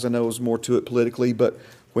simplify it because I know there's more to it politically, but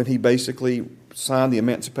when he basically signed the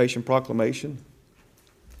Emancipation Proclamation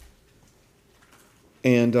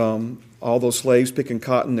and all those slaves picking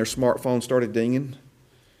cotton, their smartphones started dinging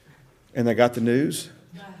and they got the news.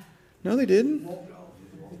 No, they didn't.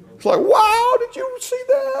 It's like, wow, did you see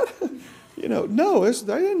that? No,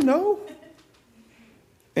 they didn't know.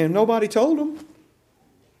 And nobody told them.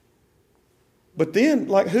 But then,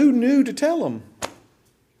 who knew to tell them?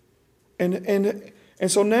 And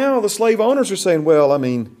so now the slave owners are saying, well, I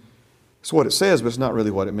mean, it's what it says, but it's not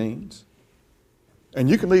really what it means. And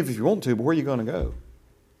you can leave if you want to, but where are you going to go?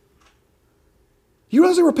 You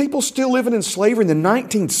realize there were people still living in slavery in the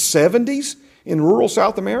 1970s in rural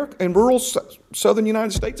South America, in rural southern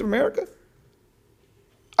United States of America?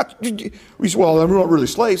 We say, well, they're not really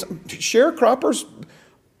slaves. Sharecroppers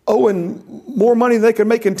owing more money than they could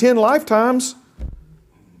make in 10 lifetimes,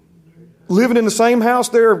 living in the same house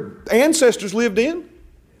their ancestors lived in.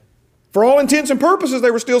 For all intents and purposes,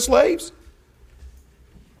 they were still slaves.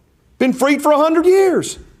 Been freed for 100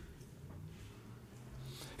 years.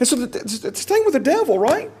 And so it's the thing with the devil,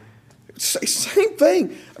 right? Same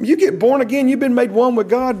thing. I mean, you get born again, you've been made one with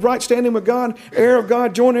God, right standing with God, heir of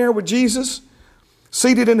God, joint heir with Jesus,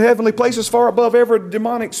 seated in heavenly places far above every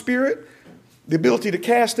demonic spirit, the ability to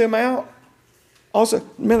cast them out. Also,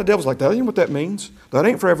 man, the devil's like that. You know what that means? That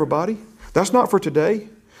ain't for everybody. That's not for today.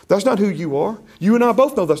 That's not who you are. You and I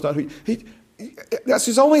both know that's not who you are. That's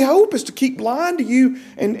his only hope, is to keep lying to you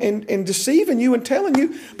and deceiving you and telling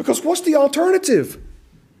you. Because what's the alternative?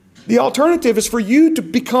 The alternative is for you to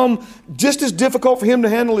become just as difficult for him to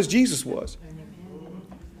handle as Jesus was.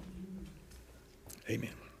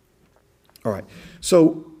 Amen. All right.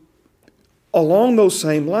 So along those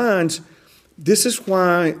same lines, this is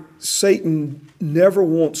why Satan never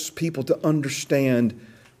wants people to understand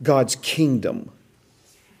God's kingdom.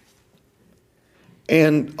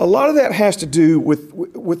 And a lot of that has to do with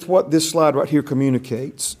what this slide right here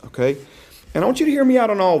communicates, okay? And I want you to hear me out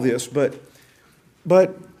on all this, but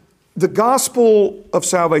the gospel of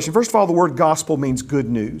salvation, first of all, the word gospel means good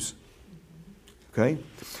news, okay?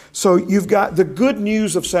 So you've got the good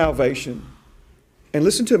news of salvation. And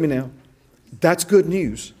listen to me now. That's good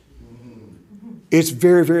news. It's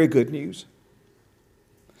very, very good news.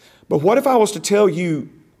 But what if I was to tell you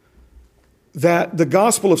that the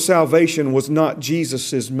gospel of salvation was not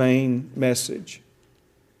Jesus' main message?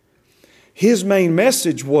 His main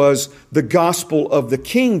message was the gospel of the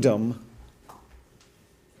kingdom,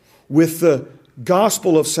 with the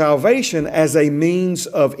gospel of salvation as a means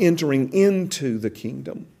of entering into the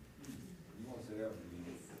kingdom.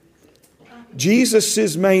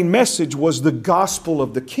 Jesus' main message was the gospel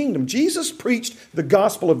of the kingdom. Jesus preached the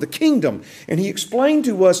gospel of the kingdom, and he explained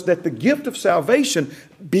to us that the gift of salvation,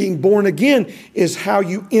 being born again, is how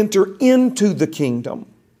you enter into the kingdom.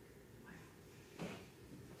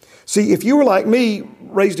 See, if you were like me,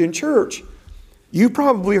 raised in church, you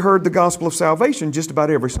probably heard the gospel of salvation just about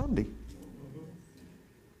every Sunday.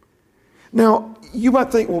 Now, you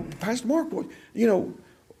might think, well, Pastor Mark,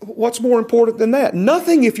 what's more important than that?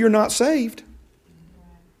 Nothing if you're not saved.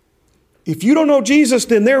 If you don't know Jesus,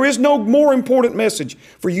 then there is no more important message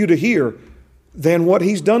for you to hear than what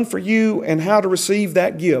he's done for you and how to receive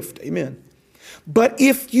that gift. Amen. But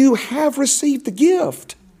if you have received the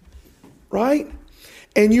gift, right,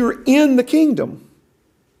 and you're in the kingdom,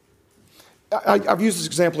 I've used this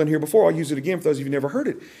example in here before. I'll use it again for those of you who've never heard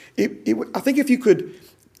it. I think if you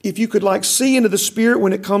could like see into the Spirit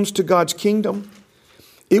when it comes to God's kingdom,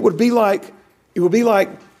 it would be like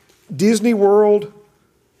Disney World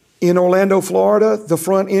in Orlando, Florida, the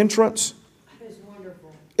front entrance. It's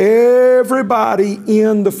wonderful. Everybody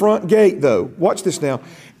in the front gate, though. Watch this now.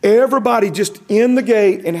 Everybody just in the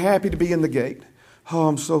gate and happy to be in the gate. Oh,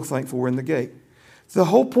 I'm so thankful we're in the gate. The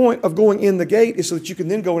whole point of going in the gate is so that you can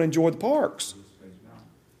then go and enjoy the parks.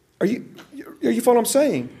 Are you following what I'm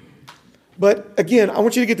saying? But again, I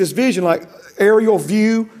want you to get this vision, like aerial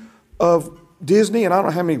view of Disney, and I don't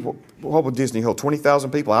know how many, what would Disney hold,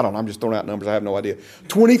 20,000 people? I don't know, I'm just throwing out numbers, I have no idea.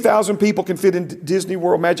 20,000 people can fit in Disney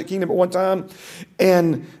World Magic Kingdom at one time,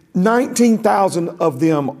 and 19,000 of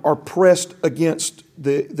them are pressed against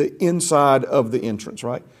the inside of the entrance,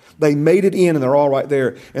 right? They made it in and they're all right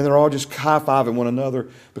there, and they're all just high-fiving one another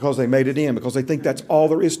because they made it in, because they think that's all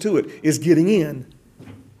there is to it, is getting in.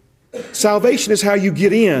 Salvation is how you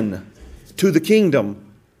get in to the kingdom.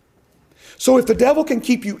 So if the devil can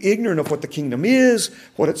keep you ignorant of what the kingdom is,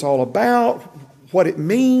 what it's all about, what it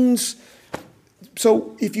means.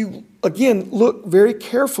 So if you, again, look very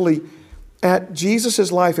carefully at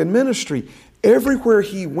Jesus' life and ministry, everywhere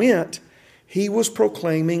he went, he was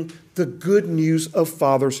proclaiming the good news of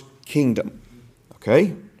Father's kingdom.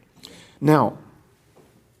 Okay? Now,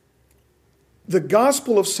 the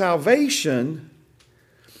gospel of salvation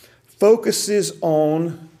focuses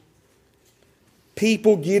on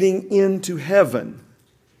people getting into heaven.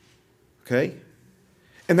 Okay?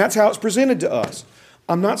 And that's how it's presented to us.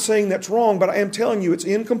 I'm not saying that's wrong, but I am telling you it's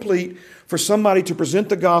incomplete for somebody to present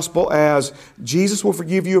the gospel as Jesus will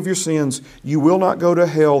forgive you of your sins, you will not go to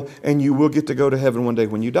hell, and you will get to go to heaven one day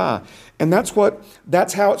when you die. And that's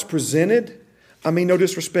how it's presented. I mean, no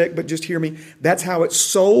disrespect, but just hear me. That's how it's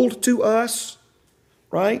sold to us,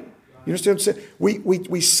 right? You understand what I'm saying?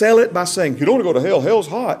 We sell it by saying, you don't want to go to hell, hell's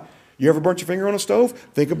hot. You ever burnt your finger on a stove?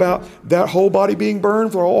 Think about that whole body being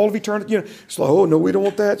burned for all of eternity. It's like, oh, no, we don't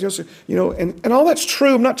want that. And all that's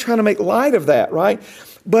true. I'm not trying to make light of that, right?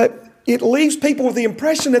 But it leaves people with the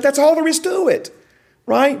impression that that's all there is to it,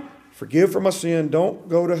 right? Forgive for my sin, don't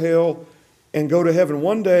go to hell, and go to heaven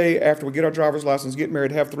one day after we get our driver's license, get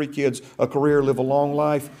married, have 3 kids, a career, live a long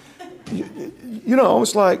life.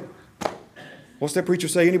 It's like, what's that preacher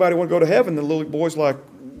say? Anybody want to go to heaven? The little boy's like,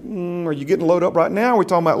 are you getting loaded up right now? Or are we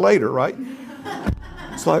talking about later, right?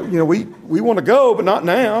 It's like, we want to go, but not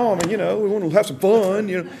now. I mean, we want to have some fun.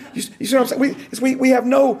 You see what I'm saying? We have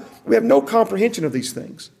no comprehension of these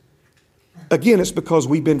things. Again, it's because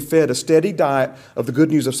we've been fed a steady diet of the good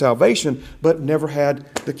news of salvation, but never had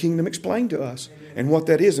the kingdom explained to us and what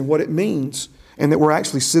that is and what it means, and that we're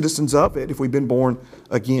actually citizens of it if we've been born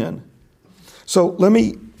again. So let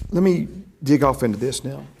me dig off into this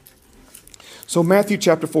now. So Matthew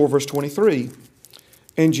chapter 4, verse 23.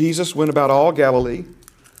 And Jesus went about all Galilee,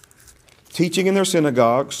 teaching in their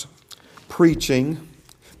synagogues, preaching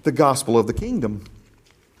the gospel of the kingdom,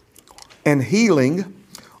 and healing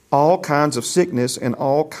all kinds of sickness and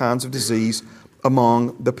all kinds of disease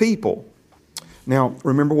among the people. Now,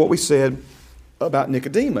 remember what we said about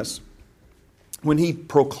Nicodemus. When he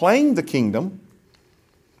proclaimed the kingdom,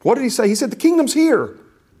 what did he say? He said, the kingdom's here.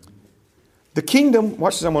 The kingdom,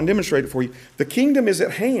 watch this, I'm going to demonstrate it for you. The kingdom is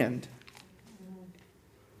at hand.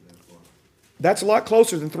 That's a lot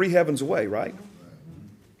closer than 3 heavens away, right?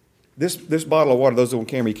 This bottle of water, those on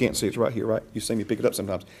camera, you can't see it's right here, right? You see me pick it up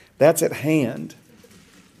sometimes. That's at hand.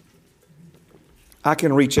 I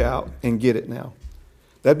can reach out and get it now.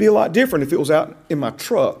 That'd be a lot different if it was out in my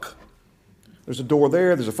truck. There's a door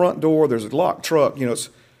there, there's a front door, there's a locked truck. You know, it's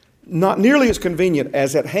not nearly as convenient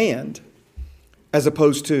as at hand, as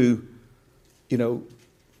opposed to, you know,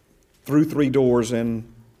 through 3 doors and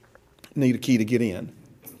need a key to get in.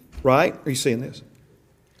 Right? Are you seeing this?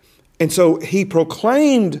 And so he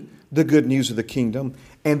proclaimed the good news of the kingdom,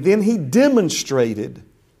 and then he demonstrated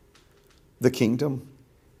the kingdom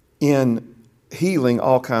in healing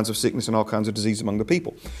all kinds of sickness and all kinds of disease among the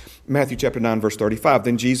people. Matthew chapter 9, verse 35.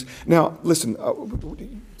 Then Jesus, now listen, so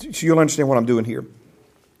you'll understand what I'm doing here.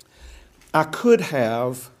 I could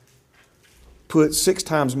have put 6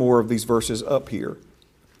 times more of these verses up here,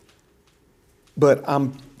 but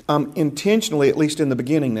I'm intentionally, at least in the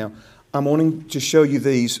beginning now, I'm wanting to show you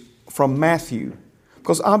these from Matthew.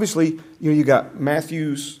 Because obviously, you got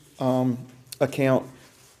Matthew's account,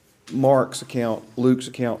 Mark's account, Luke's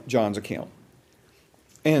account, John's account.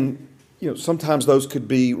 And, sometimes those could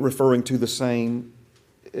be referring to the same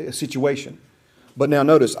situation. But now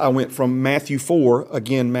notice, I went from Matthew 4,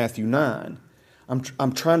 again Matthew 9.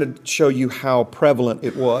 I'm trying to show you how prevalent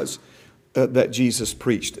it was that Jesus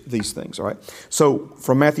preached these things, all right? So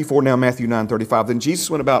from Matthew 4, now Matthew 9:35. Then Jesus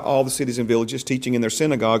went about all the cities and villages, teaching in their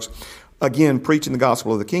synagogues, again preaching the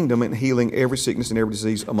gospel of the kingdom and healing every sickness and every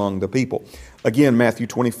disease among the people. Again, Matthew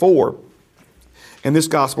 24. And this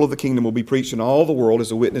gospel of the kingdom will be preached in all the world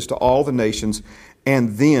as a witness to all the nations,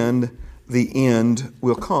 and then the end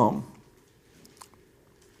will come.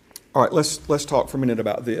 All right, let's talk for a minute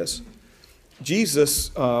about this.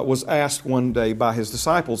 Jesus was asked one day by his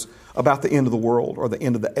disciples about the end of the world or the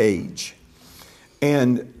end of the age.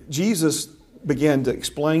 And Jesus began to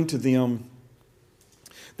explain to them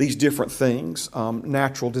these different things,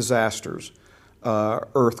 natural disasters,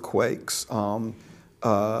 earthquakes,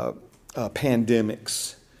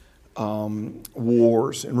 pandemics,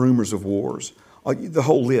 wars and rumors of wars, the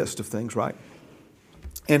whole list of things, right?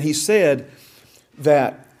 And he said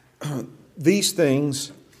that these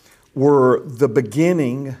things were the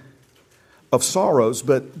beginning of sorrows,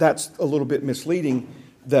 but that's a little bit misleading,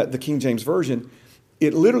 that the King James Version.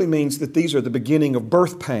 It literally means that these are the beginning of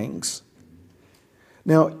birth pangs.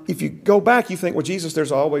 Now, if you go back, you think, well, Jesus,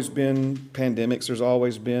 there's always been pandemics, there's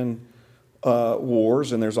always been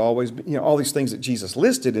wars, and there's always been, all these things that Jesus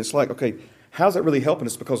listed. It's like, okay, how's that really helping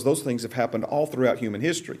us? Because those things have happened all throughout human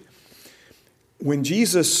history. When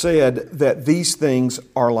Jesus said that these things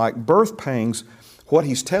are like birth pangs, what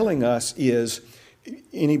he's telling us is,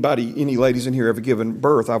 any ladies in here ever given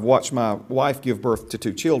birth? I've watched my wife give birth to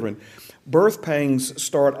 2 children. Birth pangs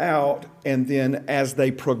start out, and then as they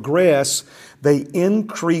progress, they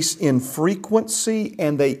increase in frequency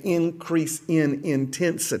and they increase in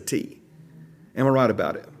intensity. Am I right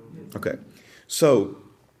about it? Okay. So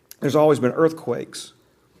there's always been earthquakes,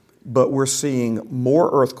 but we're seeing more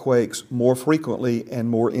earthquakes more frequently and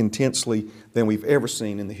more intensely than we've ever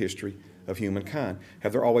seen in the history of humankind.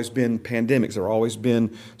 Have there always been pandemics? There always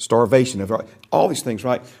been starvation? All these things,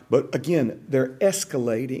 right? But again, they're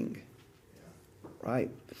escalating,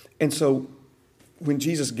 right? And so when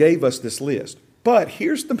Jesus gave us this list, but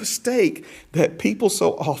here's the mistake that people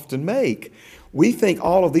so often make. We think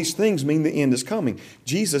all of these things mean the end is coming.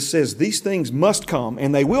 Jesus says these things must come,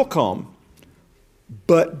 and they will come.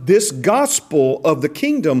 But this gospel of the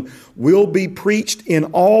kingdom will be preached in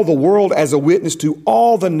all the world as a witness to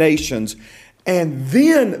all the nations, and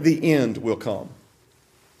then the end will come.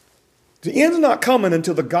 The end's not coming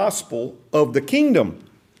until the gospel of the kingdom.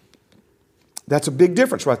 That's a big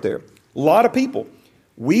difference right there. A lot of people,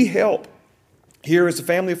 we help, here as the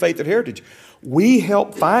Family of Faith at Heritage, we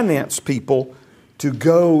help finance people to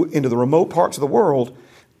go into the remote parts of the world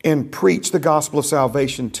and preach the gospel of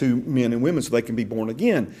salvation to men and women so they can be born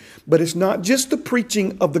again. But it's not just the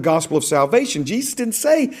preaching of the gospel of salvation. Jesus didn't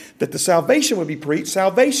say that the salvation would be preached.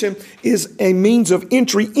 Salvation is a means of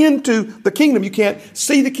entry into the kingdom. You can't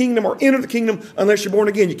see the kingdom or enter the kingdom unless you're born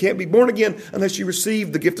again. You can't be born again unless you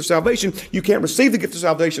receive the gift of salvation. You can't receive the gift of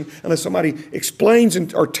salvation unless somebody explains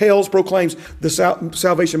or proclaims the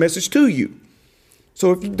salvation message to you.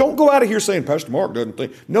 So if you don't go out of here saying, Pastor Mark doesn't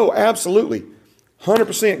think. No, absolutely.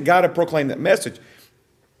 100% got to proclaim that message.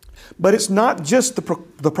 But it's not just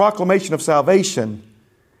the proclamation of salvation.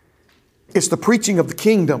 It's the preaching of the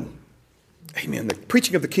kingdom. Amen. The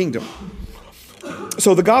preaching of the kingdom.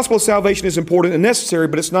 So the gospel of salvation is important and necessary,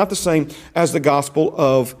 but it's not the same as the gospel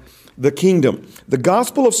of the kingdom. The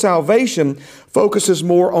gospel of salvation focuses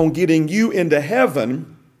more on getting you into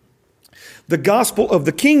heaven. The gospel of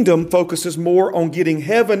the kingdom focuses more on getting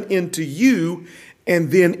heaven into you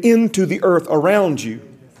and then into the earth around you.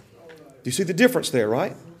 Do you see the difference there,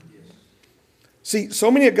 right? See,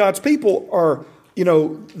 so many of God's people are,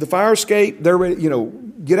 the fire escape, they're ready,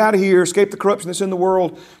 get out of here, escape the corruption that's in the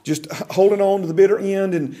world, just holding on to the bitter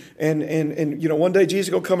end, and one day Jesus is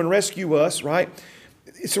going to come and rescue us, right?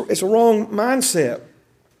 It's a wrong mindset.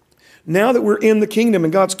 Now that we're in the kingdom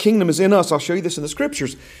and God's kingdom is in us, I'll show you this in the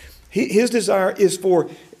scriptures. His desire is for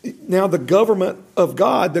now the government of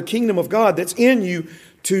God, the kingdom of God that's in you,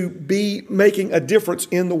 to be making a difference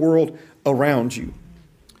in the world around you.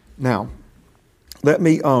 Now, let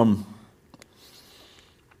me,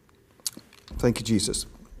 thank you, Jesus.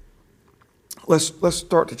 Let's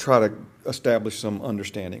start to try to establish some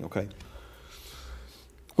understanding, okay?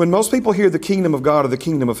 When most people hear the kingdom of God or the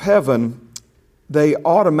kingdom of heaven, they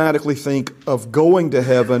automatically think of going to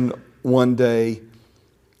heaven one day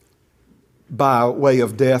by way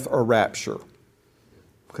of death or rapture.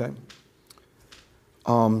 Okay?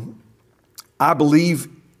 I believe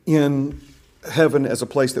in heaven as a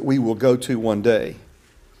place that we will go to one day.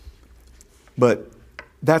 But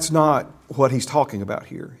that's not what he's talking about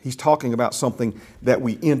here. He's talking about something that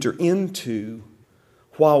we enter into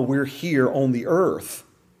while we're here on the earth.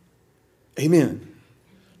 Amen.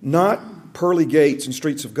 Not pearly gates and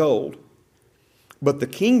streets of gold, but the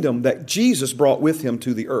kingdom that Jesus brought with him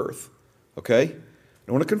to the earth. Okay? I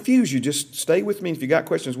don't want to confuse you. Just stay with me. If you got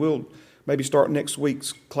questions, we'll maybe start next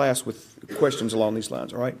week's class with questions along these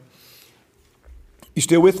lines, all right? You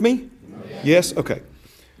still with me? Yes? Okay.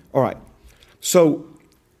 All right. So,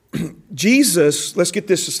 Jesus, let's get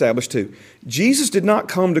this established too. Jesus did not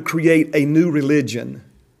come to create a new religion.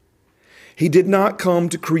 He did not come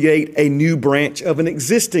to create a new branch of an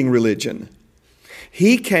existing religion.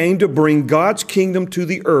 He came to bring God's kingdom to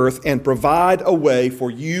the earth and provide a way for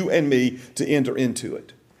you and me to enter into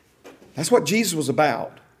it. That's what Jesus was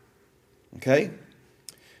about. Okay?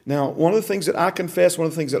 Now, one of the things that I confess, one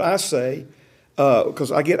of the things that I say,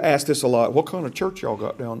 because I get asked this a lot, what kind of church y'all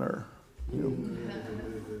got down there?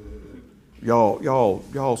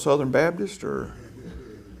 Y'all Southern Baptist, or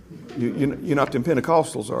you're not them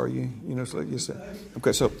Pentecostals, are you? So you say.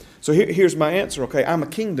 Okay, so here's my answer. Okay, I'm a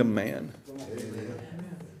kingdom man.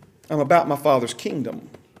 I'm about my Father's kingdom.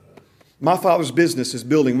 My Father's business is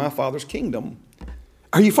building my Father's kingdom.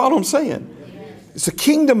 Are you following what I'm saying? It's a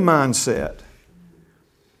kingdom mindset.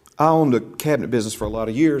 I owned a cabinet business for a lot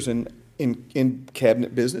of years, and in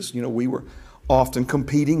cabinet business, we were often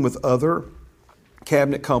competing with other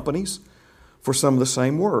cabinet companies for some of the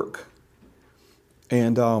same work.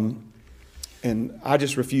 And I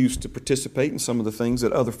just refused to participate in some of the things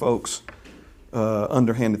that other folks,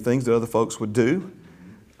 underhanded things that other folks would do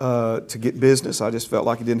to get business. I just felt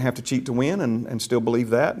like you didn't have to cheat to win, and still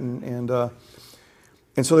believe that. And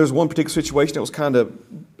so there's one particular situation that was kind of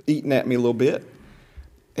eating at me a little bit.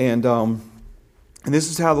 And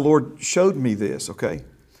this is how the Lord showed me this, okay?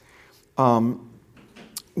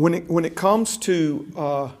 When it comes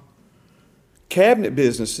to cabinet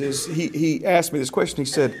businesses, he asked me this question.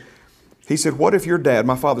 He said, what if your dad,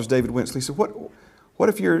 my father's David Winslow, he said, what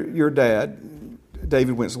if your dad,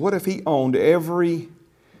 David Winslow, what if he owned every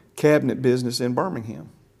cabinet business in Birmingham?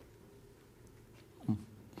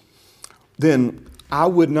 Then I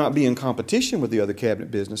would not be in competition with the other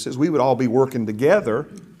cabinet businesses. We would all be working together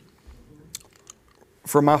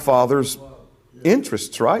for my father's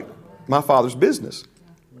interests, right? My father's business,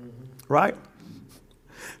 right?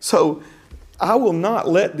 So I will not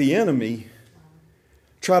let the enemy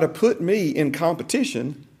try to put me in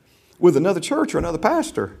competition with another church or another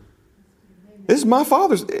pastor. This is my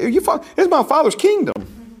father's. This is my father's kingdom.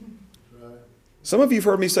 Some of you have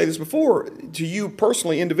heard me say this before to you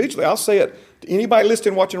personally, individually. I'll say it to anybody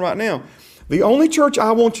listening, watching right now. The only church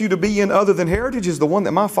I want you to be in other than Heritage is the one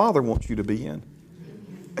that my Father wants you to be in.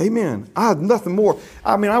 Amen. I have nothing more.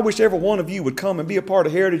 I mean, I wish every one of you would come and be a part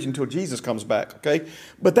of Heritage until Jesus comes back, okay?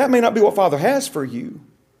 But that may not be what Father has for you.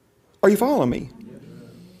 Are you following me?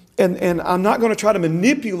 And I'm not going to try to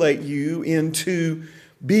manipulate you into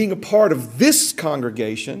being a part of this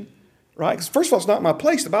congregation, right? Because first of all, it's not my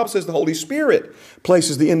place. The Bible says the Holy Spirit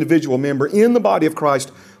places the individual member in the body of Christ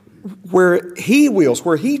where He wills,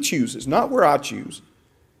 where He chooses, not where I choose.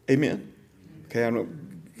 Amen? Okay,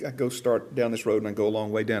 I go start down this road and I go a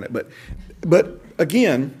long way down it. But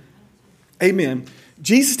again, amen,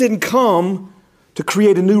 Jesus didn't come to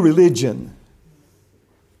create a new religion.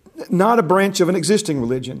 Not a branch of an existing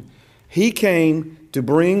religion. He came to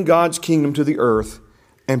bring God's kingdom to the earth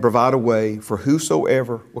and provide a way for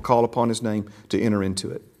whosoever will call upon His name to enter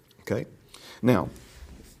into it. Okay? Now,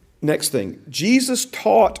 next thing. Jesus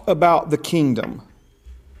taught about the kingdom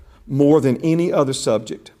more than any other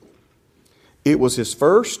subject. It was His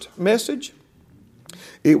first message.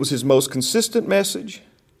 It was His most consistent message.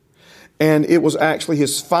 And it was actually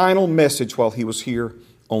His final message while He was here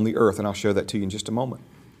on the earth. And I'll share that to you in just a moment.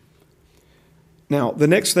 Now, the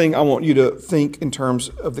next thing I want you to think in terms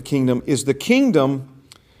of the kingdom is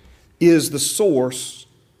the source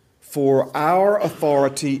for our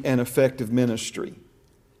authority and effective ministry.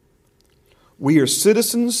 We are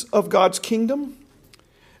citizens of God's kingdom,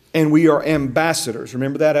 and we are ambassadors.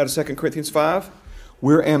 Remember that out of 2 Corinthians 5?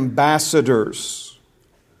 We're ambassadors.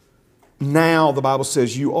 Now, the Bible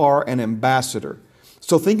says you are an ambassador.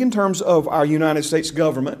 So think in terms of our United States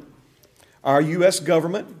government. Our U.S.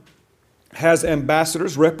 government has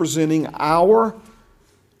ambassadors representing our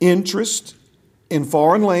interest in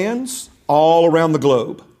foreign lands all around the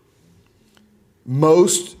globe.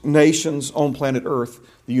 Most nations on planet Earth,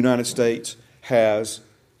 the United States has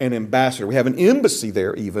an ambassador. We have an embassy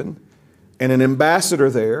there even, and an ambassador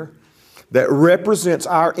there that represents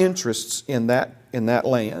our interests in that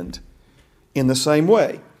land. In the same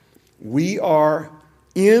way, we are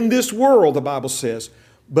in this world, the Bible says,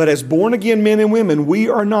 but as born-again men and women, we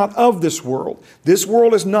are not of this world. This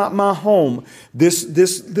world is not my home.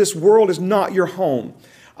 This world is not your home.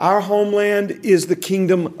 Our homeland is the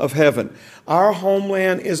kingdom of heaven. Our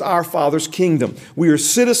homeland is our Father's kingdom. We are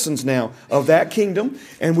citizens now of that kingdom,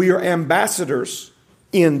 and we are ambassadors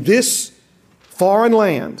in this foreign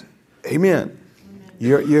land. Amen.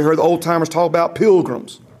 You heard the old timers talk about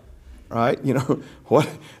pilgrims, right? You know what?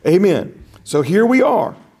 Amen. So here we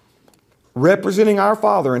are, representing our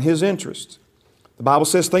Father and His interests. The Bible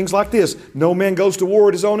says things like this: no man goes to war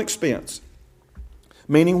at his own expense.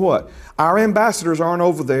 Meaning what? Our ambassadors aren't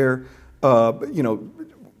over there,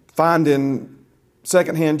 finding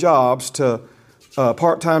secondhand jobs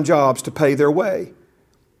part-time jobs to pay their way.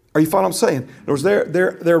 Are you following what I'm saying? In other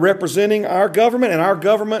words, they're representing our government, and our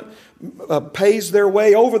government pays their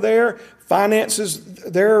way over there, finances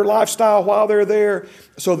their lifestyle while they're there,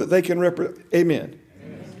 so that they can represent. Amen.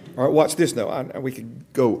 All right, watch this now. We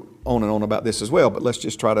could go on and on about this as well, but let's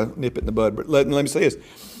just try to nip it in the bud. But let me say this.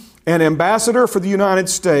 An ambassador for the United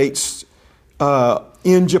States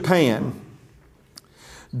in Japan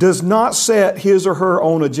does not set his or her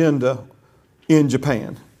own agenda in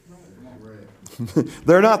Japan.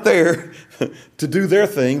 They're not there to do their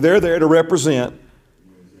thing. They're there to represent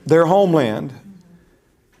their homeland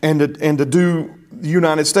and to do the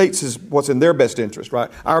United States is what's in their best interest,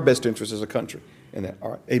 right? Our best interest as a country. In that.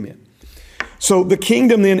 All right. Amen. So the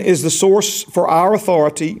kingdom then is the source for our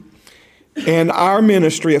authority and our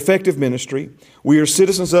ministry, effective ministry. We are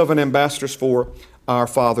citizens of and ambassadors for our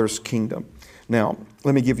Father's kingdom. Now,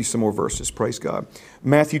 let me give you some more verses. Praise God.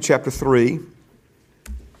 Matthew chapter 3,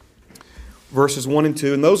 verses 1 and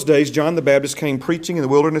 2. In those days, John the Baptist came preaching in the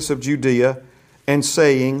wilderness of Judea and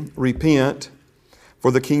saying, repent,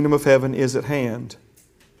 for the kingdom of heaven is at hand.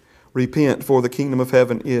 Repent, for the kingdom of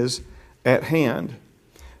heaven is at hand.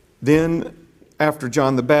 Then, after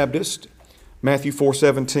John the Baptist, Matthew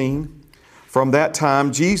 4:17, from that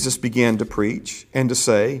time Jesus began to preach and to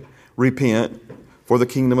say, repent, for the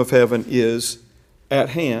kingdom of heaven is at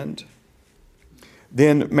hand.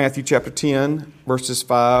 Then Matthew chapter 10, verses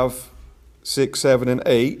 5, 6, 7, and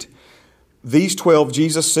 8. These 12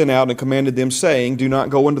 Jesus sent out and commanded them, saying, do not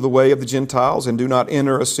go into the way of the Gentiles, and do not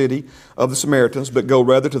enter a city of the Samaritans, but go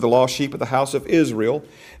rather to the lost sheep of the house of Israel.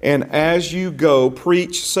 And as you go,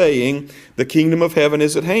 preach, saying, the kingdom of heaven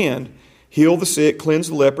is at hand. Heal the sick, cleanse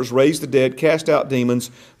the lepers, raise the dead, cast out demons.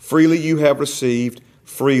 Freely you have received,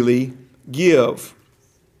 freely give.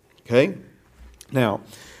 Okay? Now,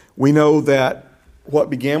 we know that what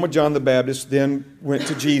began with John the Baptist, then went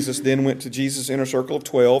to Jesus' inner circle of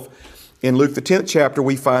 12. In Luke the 10th chapter,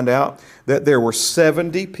 we find out that there were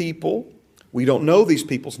 70 people. We don't know these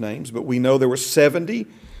people's names, but we know there were 70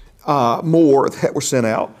 more that were sent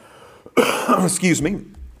out. Excuse me.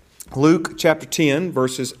 Luke chapter 10,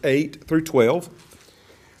 verses 8 through 12.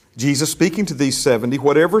 Jesus speaking to these 70,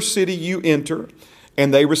 whatever city you enter,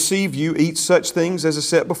 and they receive you, eat such things as is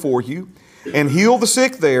set before you, and heal the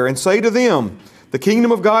sick there, and say to them, the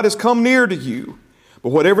kingdom of God has come near to you. But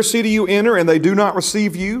whatever city you enter, and they do not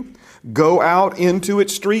receive you, go out into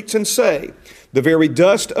its streets and say, the very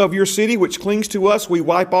dust of your city which clings to us we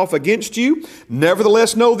wipe off against you.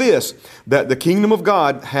 Nevertheless know this, that the kingdom of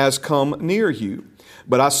God has come near you.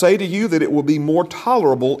 But I say to you that it will be more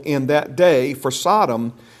tolerable in that day for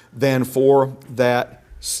Sodom than for that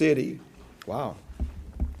city. Wow.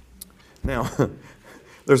 Now,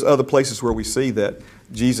 there's other places where we see that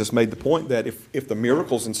Jesus made the point that if the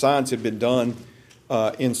miracles and signs had been done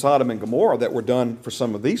in Sodom and Gomorrah that were done for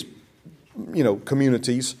some of these,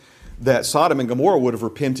 communities, that Sodom and Gomorrah would have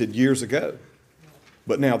repented years ago.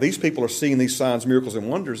 But now these people are seeing these signs, miracles, and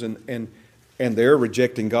wonders, and they're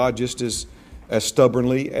rejecting God just as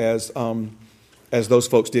stubbornly as those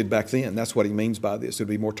folks did back then. That's what he means by this. It would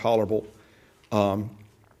be more tolerable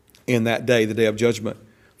in that day, the day of judgment,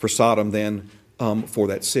 for Sodom than for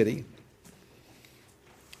that city.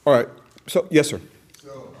 All right. So, yes, sir.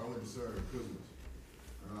 So, I went to serve Christmas.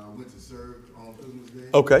 I went to serve on Christmas Day.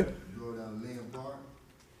 Okay. Drove down to Lincoln Park,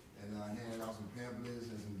 and I handed out some pamphlets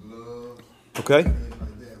and some gloves. Okay. Things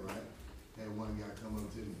like that, right? Had one guy come up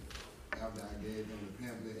to me after I gave him the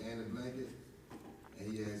pamphlet and the blanket, and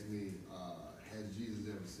he asked me, has Jesus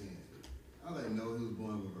ever sinned? I was like, no, he was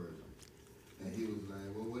born of a virgin. And he was like,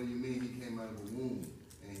 well, what do you mean he came out of a womb?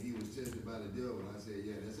 And he was tested by the devil. And I said,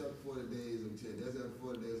 yeah, that's up 40 days of test. That's up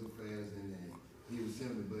 40 days of fasting. And he was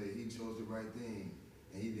tempted, but he chose the right thing,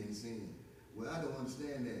 and he didn't sin. Well, I don't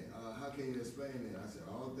understand that. How can you explain that? I said,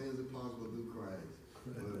 all things are possible through Christ.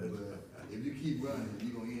 But if you keep running,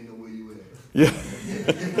 you're going to end up where you at. Yeah.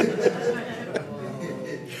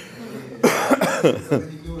 Whether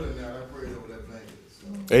you knew it or not, I prayed over that blanket.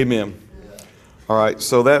 So. Amen. All right,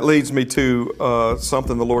 so that leads me to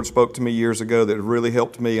something the Lord spoke to me years ago that really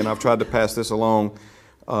helped me, and I've tried to pass this along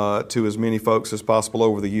to as many folks as possible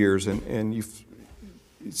over the years. And it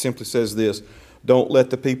simply says this: don't let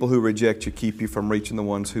the people who reject you keep you from reaching the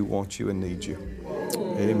ones who want you and need you.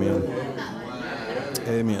 Amen.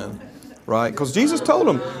 Amen. Right? Because Jesus told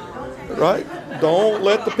them, right? Don't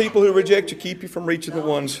let the people who reject you keep you from reaching the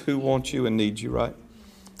ones who want you and need you, right?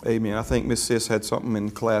 Amen. I think Miss Sis had something in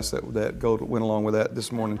class that went along with that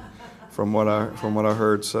this morning, from what I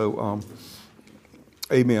heard. So,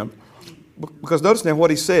 amen. Because notice now what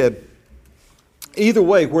he said. Either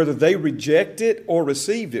way, whether they reject it or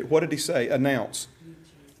received it, what did he say? Announce.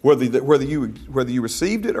 Whether you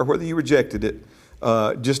received it or whether you rejected it,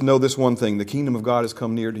 just know this one thing: the kingdom of God has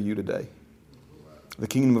come near to you today. The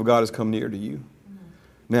kingdom of God has come near to you.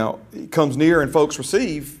 Now, it comes near, and folks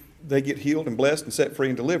receive. They get healed and blessed and set free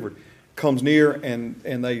and delivered. Comes near and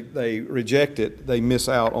they reject it. They miss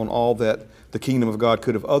out on all that the kingdom of God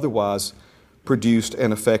could have otherwise produced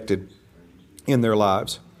and affected in their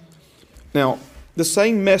lives. Now, the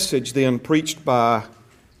same message then preached by,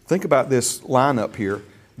 think about this lineup here.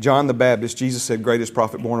 John the Baptist, Jesus said, greatest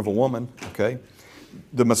prophet born of a woman. Okay.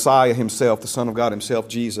 The Messiah himself, the Son of God himself,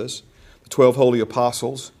 Jesus. The 12 holy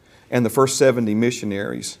apostles and the first 70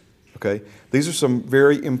 missionaries. Okay, these are some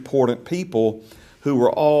very important people who were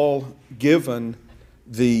all given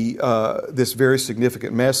this very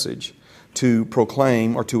significant message to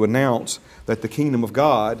proclaim or to announce that the kingdom of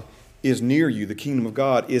God is near you. The kingdom of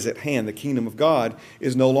God is at hand. The kingdom of God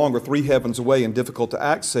is no longer 3 heavens away and difficult to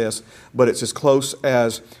access, but it's as close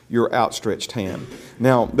as your outstretched hand.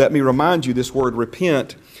 Now, let me remind you, this word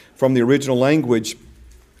repent from the original language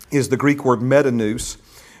is the Greek word metanous.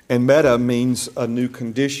 And meta means a new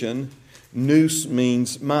condition. Nous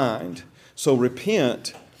means mind. So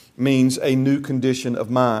repent means a new condition of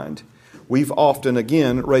mind. We've often,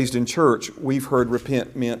 again, raised in church, we've heard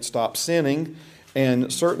repent meant stop sinning.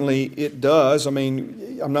 And certainly it does. I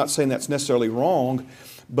mean, I'm not saying that's necessarily wrong,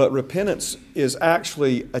 but repentance is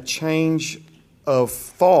actually a change of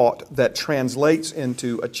thought that translates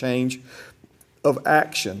into a change of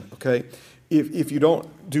action. Okay? If you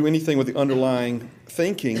don't do anything with the underlying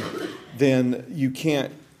thinking, then you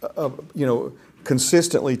can't,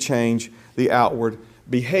 consistently change the outward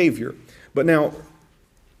behavior. But now,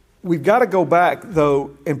 we've got to go back,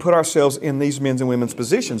 though, and put ourselves in these men's and women's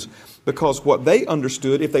positions, because what they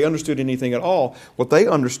understood, if they understood anything at all, what they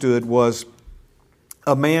understood was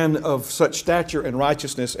a man of such stature and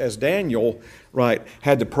righteousness as Daniel, right,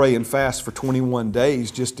 had to pray and fast for 21 days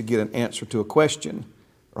just to get an answer to a question,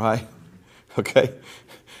 right? Okay?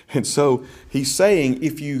 And so he's saying,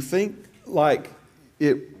 if you think like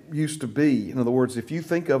it used to be. In other words, if you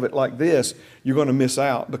think of it like this, you're going to miss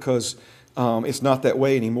out because it's not that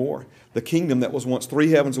way anymore. The kingdom that was once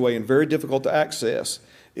 3 heavens away and very difficult to access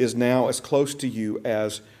is now as close to you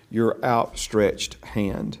as your outstretched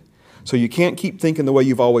hand. So you can't keep thinking the way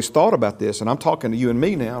you've always thought about this. And I'm talking to you and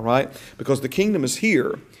me now, right? Because the kingdom is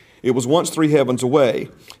here. It was once 3 heavens away.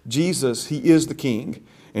 Jesus, He is the King,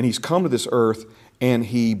 and He's come to this earth, and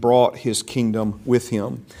He brought His kingdom with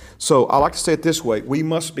Him. So I like to say it this way. We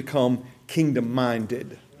must become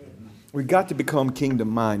kingdom-minded. We've got to become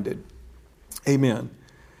kingdom-minded. Amen.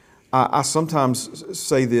 I sometimes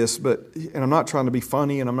say this, and I'm not trying to be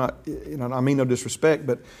funny, and I'm not, I mean no disrespect,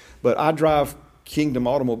 but I drive kingdom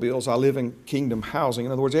automobiles. I live in kingdom housing.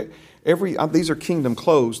 In other words, these are kingdom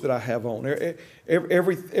clothes that I have on.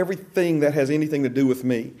 Everything that has anything to do with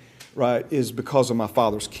me, right, is because of my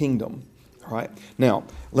Father's kingdom. All right. Now,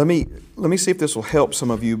 let me see if this will help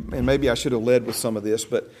some of you, and maybe I should have led with some of this.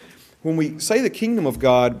 But when we say the kingdom of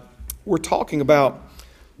God, we're talking about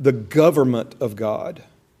the government of God.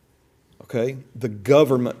 Okay, the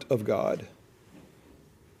government of God.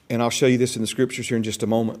 And I'll show you this in the scriptures here in just a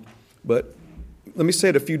moment. But let me say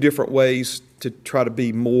it a few different ways to try to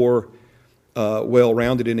be more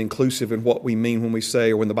well-rounded and inclusive in what we mean when we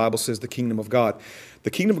say, or when the Bible says the kingdom of God.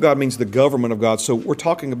 The kingdom of God means the government of God. So we're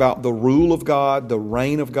talking about the rule of God, the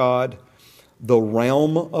reign of God, the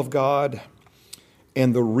realm of God,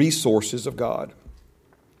 and the resources of God.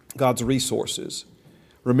 God's resources.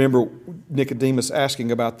 Remember Nicodemus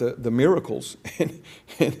asking about the miracles,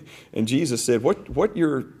 and Jesus said,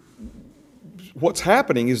 what's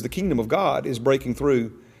happening is the kingdom of God is breaking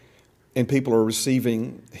through, and people are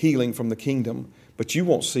receiving healing from the kingdom. But you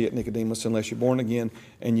won't see it, Nicodemus, unless you're born again,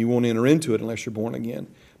 and you won't enter into it unless you're born again.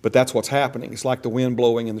 But that's what's happening. It's like the wind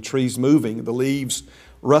blowing and the trees moving, the leaves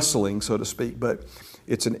rustling, so to speak. But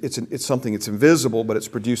it's something that's invisible, but it's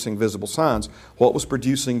producing visible signs. What was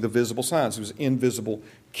producing the visible signs? It was invisible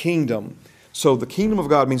kingdom. So the kingdom of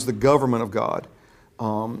God means the government of God.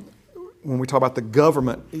 When we talk about the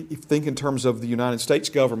government, if you think in terms of the United States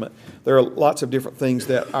government, there are lots of different things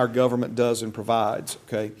that our government does and provides,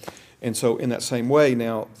 okay? And so in that same way,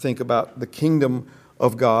 now think about the kingdom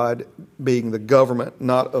of God being the government,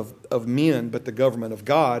 not of men, but the government of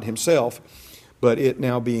God Himself, but it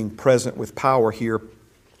now being present with power here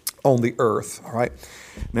on the earth, all right?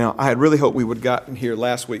 Now, I had really hoped we would have gotten here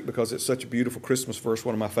last week because it's such a beautiful Christmas verse,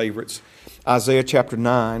 one of my favorites. Isaiah chapter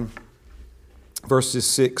 9, verses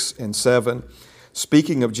 6 and 7.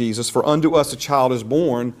 Speaking of Jesus, for unto us a child is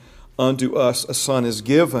born, unto us a son is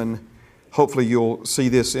given. Hopefully you'll see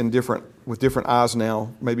this with different eyes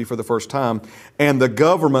now, maybe for the first time. And the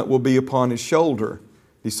government will be upon His shoulder. Do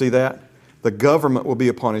you see that? The government will be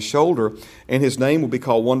upon His shoulder, and His name will be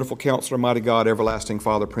called Wonderful Counselor, Mighty God, Everlasting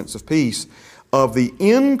Father, Prince of Peace. Of the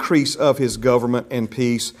increase of His government and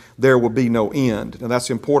peace, there will be no end. Now that's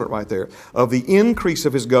important right there. Of the increase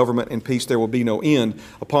of His government and peace, there will be no end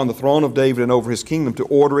upon the throne of David and over His kingdom, to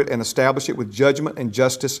order it and establish it with judgment and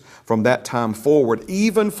justice from that time forward.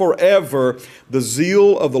 Even forever, the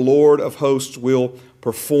zeal of the Lord of hosts will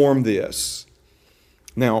perform this.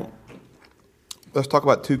 Now, let's talk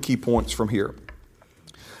about 2 key points from here.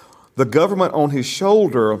 The government on His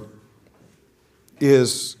shoulder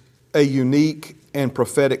is a unique and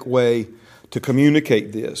prophetic way to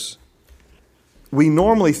communicate this. We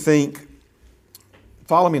normally think,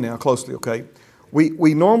 follow me now closely, okay?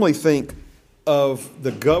 We normally think of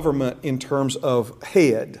the government in terms of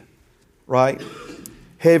head, right?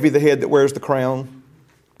 Heavy, the head that wears the crown,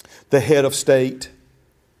 the head of state,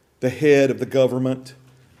 the head of the government,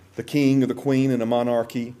 the king or the queen in a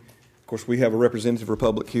monarchy. Of course, we have a representative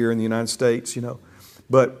republic here in the United States,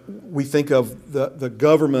 But we think of the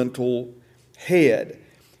governmental head.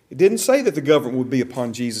 It didn't say that the government would be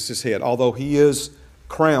upon Jesus' head, although He is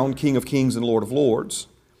crowned King of Kings and Lord of Lords,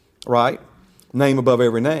 right? Name above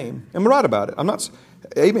every name. Am I right about it?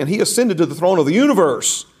 Amen. He ascended to the throne of the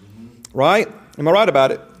universe, right? Am I right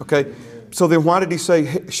about it? Okay. So then why did He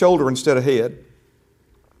say shoulder instead of head?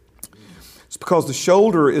 It's because the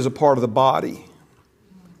shoulder is a part of the body.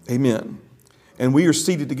 Amen. And we are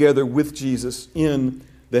seated together with Jesus in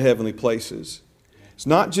the heavenly places. It's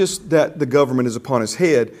not just that the government is upon His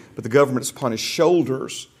head, but the government is upon His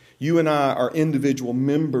shoulders. You and I are individual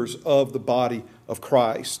members of the body of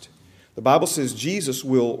Christ. The Bible says Jesus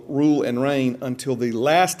will rule and reign until the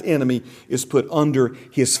last enemy is put under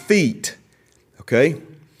His feet. Okay?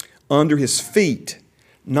 Under His feet,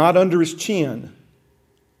 not under His chin.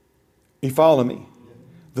 You follow me?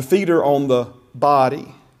 The feet are on the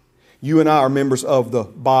body. You and I are members of the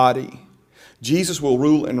body. Jesus will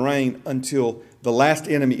rule and reign until the last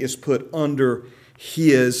enemy is put under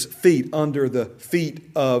his feet, under the feet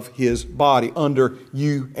of his body, under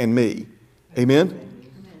you and me. Amen?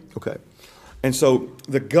 Okay. And so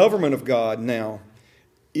the government of God now,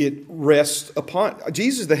 it rests upon,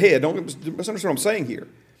 Jesus is the head. Don't misunderstand what I'm saying here.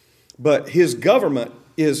 But his government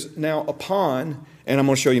is now upon, and I'm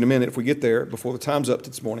going to show you in a minute if we get there before the time's up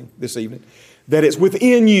this evening, that it's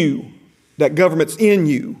within you. That government's in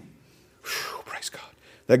you. Whew, praise God.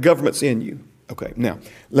 That government's in you. Okay, now,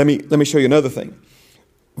 let me show you another thing.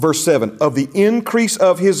 Verse 7, of the increase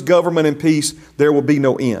of his government and peace, there will be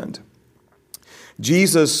no end.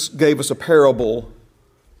 Jesus gave us a parable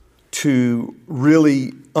to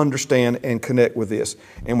really understand and connect with this.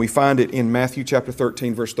 And we find it in Matthew chapter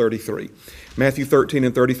 13, verse 33. Matthew 13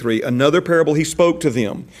 and 33, another parable he spoke to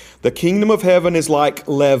them. The kingdom of heaven is like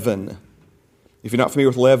leaven. If you're not familiar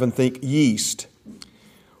with leaven, think yeast,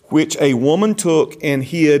 which a woman took and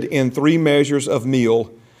hid in 3 measures of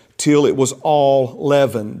meal till it was all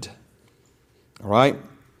leavened. All right?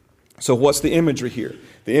 So what's the imagery here?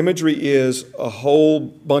 The imagery is a whole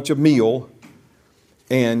bunch of meal,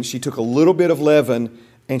 and she took a little bit of leaven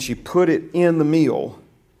and she put it in the meal.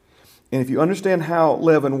 And if you understand how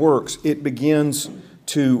leaven works, it begins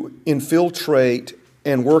to infiltrate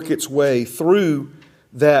and work its way through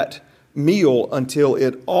that meal until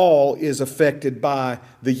it all is affected by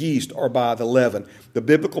the yeast or by the leaven. The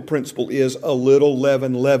biblical principle is a little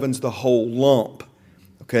leaven leavens the whole lump.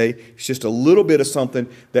 Okay? It's just a little bit of something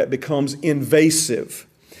that becomes invasive.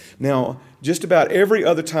 Now, just about every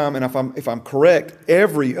other time, and if I'm correct,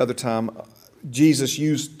 every other time Jesus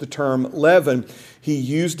used the term leaven, he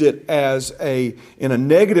used it as in a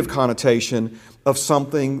negative connotation of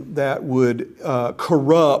something that would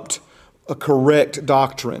corrupt a correct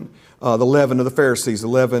doctrine. The leaven of the Pharisees, the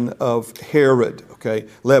leaven of Herod, okay,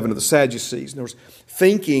 leaven of the Sadducees. There was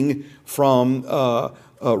thinking from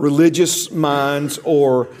religious minds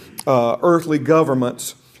or earthly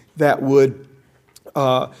governments that would,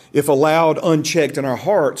 if allowed unchecked in our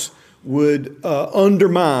hearts, would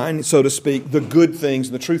undermine, so to speak, the good things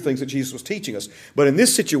and the true things that Jesus was teaching us. But in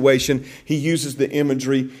this situation, he uses the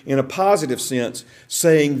imagery in a positive sense,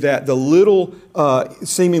 saying that the little,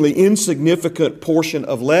 seemingly insignificant portion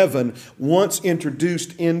of leaven, once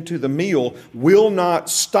introduced into the meal, will not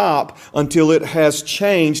stop until it has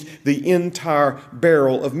changed the entire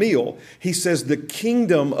barrel of meal. He says the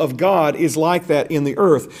kingdom of God is like that in the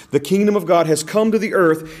earth. The kingdom of God has come to the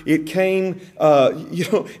earth. It came,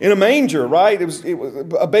 in a manger, right? It was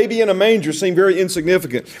a baby in a manger seemed very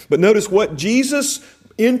insignificant. But notice what Jesus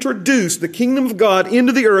introduced the kingdom of God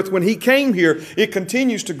into the earth when he came here. It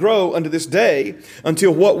continues to grow unto this day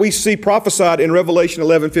until what we see prophesied in Revelation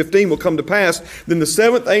 11:15 will come to pass. Then the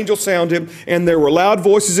 7th angel sounded, and there were loud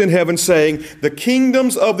voices in heaven saying, the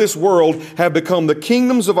kingdoms of this world have become the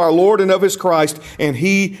kingdoms of our Lord and of his Christ, and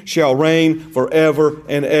he shall reign forever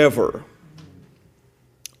and ever.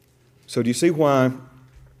 So do you see why?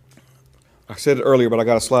 I said it earlier, but I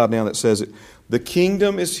got a slide now that says it. The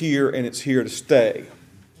kingdom is here, and it's here to stay.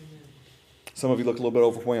 Some of you look a little bit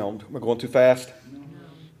overwhelmed. Am I going too fast?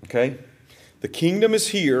 Okay. The kingdom is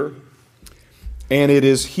here, and it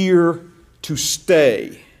is here to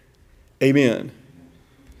stay. Amen.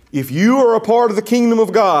 If you are a part of the kingdom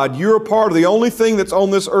of God, you're a part of the only thing that's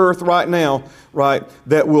on this earth right now, right,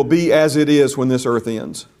 that will be as it is when this earth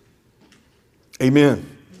ends. Amen.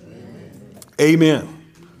 Amen.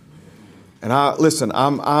 And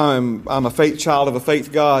I'm a faith child of a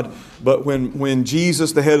faith God, but when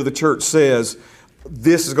Jesus, the head of the church, says,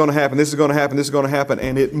 this is going to happen, this is going to happen, this is going to happen,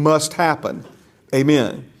 and it must happen.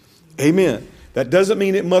 Amen. Amen. That doesn't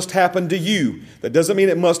mean it must happen to you. That doesn't mean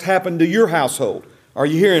it must happen to your household. Are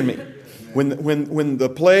you hearing me? When the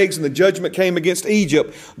plagues and the judgment came against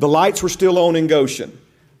Egypt, the lights were still on in Goshen.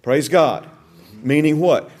 Praise God. Meaning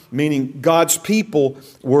what? Meaning God's people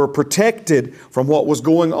were protected from what was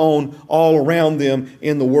going on all around them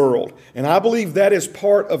in the world. And I believe that is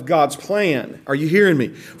part of God's plan. Are you hearing me?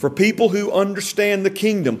 For people who understand the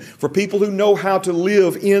kingdom, for people who know how to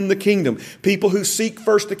live in the kingdom, people who seek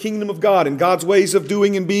first the kingdom of God and God's ways of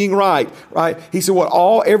doing and being right. He said,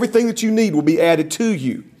 everything that you need will be added to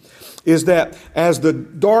you. Is that as the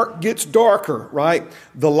dark gets darker, right,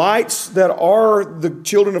 the lights that are the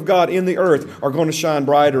children of God in the earth are going to shine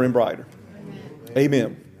brighter and brighter.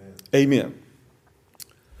 Amen. Amen.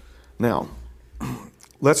 Now,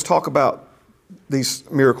 let's talk about these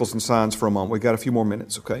miracles and signs for a moment. We've got a few more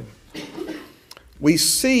minutes, okay? We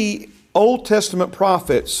see Old Testament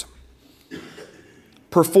prophets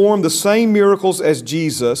perform the same miracles as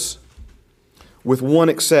Jesus with one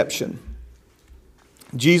exception.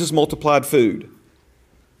 Jesus multiplied food.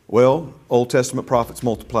 Well, Old Testament prophets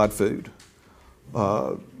multiplied food.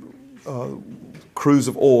 cruse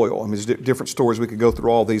of oil. I mean, there's different stories. We could go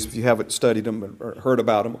through all these if you haven't studied them or heard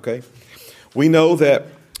about them, okay? We know that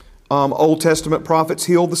Old Testament prophets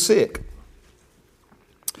healed the sick.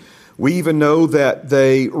 We even know that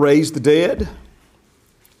they raised the dead.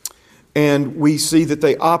 And we see that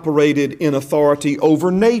they operated in authority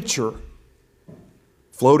over nature.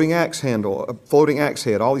 Floating axe handle, a floating axe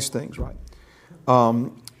head, all these things, right?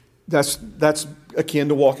 That's akin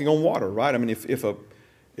to walking on water, right? I mean, if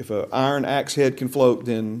an iron axe head can float,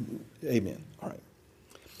 then amen. All right.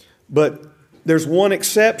 But there's one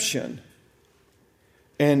exception,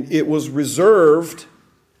 and it was reserved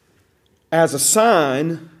as a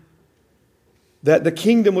sign that the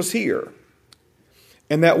kingdom was here.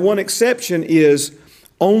 And that one exception is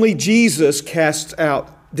only Jesus casts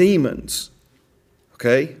out demons.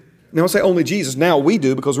 Okay? Now I say only Jesus. Now we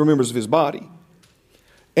do because we're members of His body.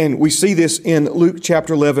 And we see this in Luke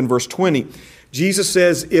chapter 11, verse 20. Jesus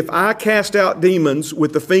says, if I cast out demons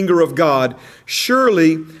with the finger of God,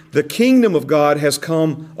 surely the kingdom of God has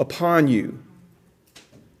come upon you.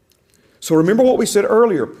 So remember what we said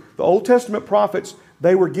earlier. The Old Testament prophets,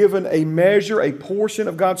 they were given a measure, a portion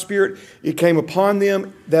of God's Spirit. It came upon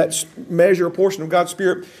them. That measure, a portion of God's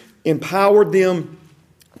Spirit, empowered them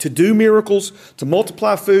to do miracles, to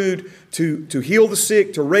multiply food, to heal the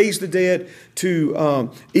sick, to raise the dead,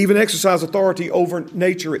 to even exercise authority over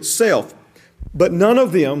nature itself. But none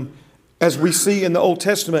of them, as we see in the Old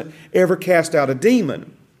Testament, ever cast out a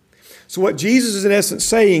demon. So what Jesus is in essence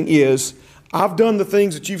saying is, I've done the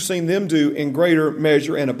things that you've seen them do in greater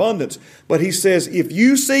measure and abundance. But He says, if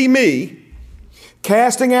you see me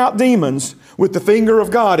casting out demons with the finger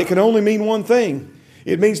of God, it can only mean one thing.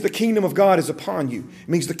 It means the kingdom of God is upon you. It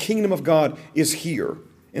means the kingdom of God is here.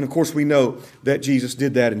 And of course we know that Jesus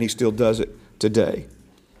did that and He still does it today.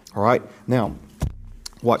 All right, now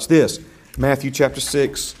watch this. Matthew chapter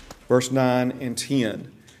 6, verse 9 and 10.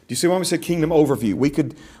 Do you see why we said kingdom overview?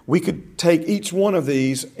 We could take each one of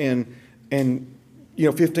these and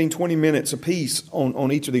 15, 20 minutes apiece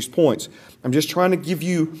on each of these points. I'm just trying to give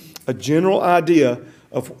you a general idea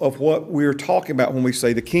of what we're talking about when we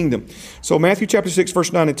say the kingdom. So Matthew chapter 6,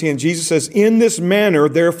 verse 9 and 10, Jesus says, in this manner,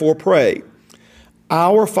 therefore pray,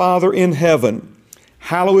 our Father in heaven,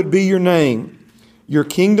 hallowed be your name. Your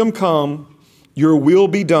kingdom come, your will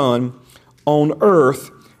be done on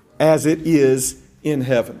earth as it is in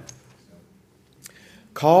heaven.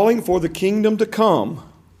 Calling for the kingdom to come,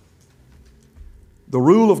 the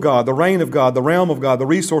rule of God, the reign of God, the realm of God, the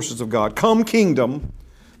resources of God. Come kingdom,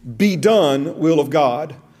 be done will of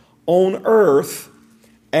God on earth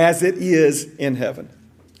as it is in heaven.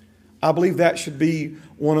 I believe that should be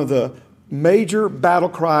one of the major battle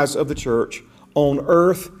cries of the church, on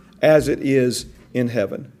earth as it is in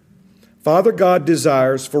heaven. Father God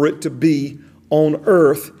desires for it to be on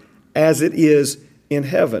earth as it is in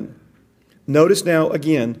heaven. Notice now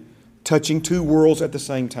again, touching two worlds at the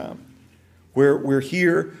same time. Where we're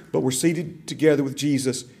here, but we're seated together with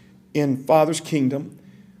Jesus in Father's kingdom.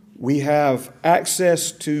 We have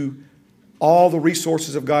access to all the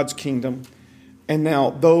resources of God's kingdom. And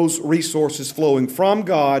now those resources flowing from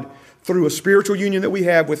God through a spiritual union that we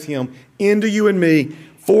have with Him into you and me,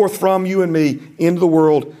 forth from you and me, into the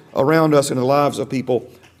world around us and the lives of people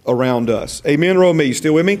around us. Amen, or me? You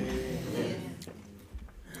still with me? Amen.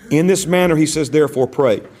 In this manner, He says, therefore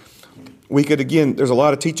pray. We could, again, there's a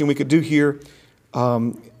lot of teaching we could do here.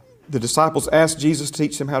 The disciples asked Jesus to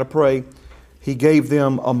teach them how to pray. He gave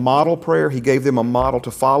them a model prayer. He gave them a model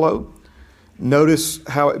to follow. Notice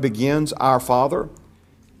how it begins, our Father.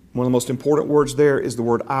 One of the most important words there is the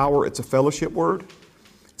word our. It's a fellowship word.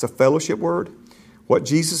 It's a fellowship word. What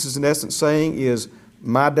Jesus is in essence saying is,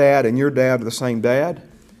 my dad and your dad are the same dad.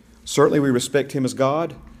 Certainly we respect Him as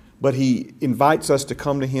God, but He invites us to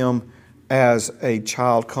come to Him as a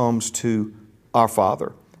child comes to our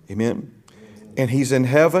Father. Amen. And He's in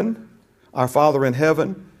heaven, our Father in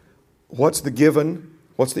heaven. What's the given?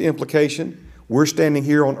 What's the implication? We're standing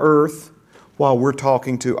here on earth while we're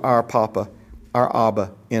talking to our Papa, our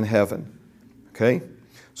Abba in heaven. Okay?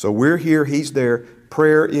 So we're here, He's there.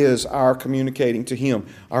 Prayer is our communicating to Him.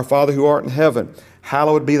 Our Father who art in heaven,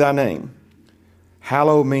 hallowed be thy name.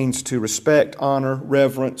 Hallow means to respect, honor,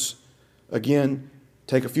 reverence. Again,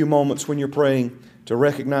 take a few moments when you're praying to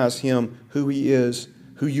recognize Him, who He is,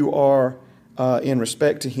 who you are in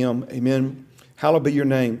respect to Him. Amen. Hallowed be your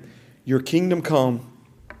name. Your kingdom come.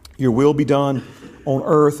 Your will be done on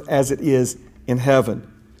earth as it is in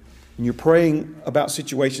heaven. When you're praying about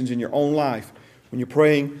situations in your own life, when you're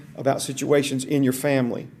praying about situations in your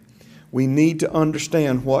family, we need to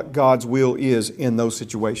understand what God's will is in those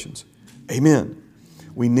situations. Amen.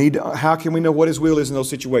 We need to, how can we know what His will is in those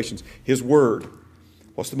situations? His Word.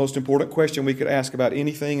 What's the most important question we could ask about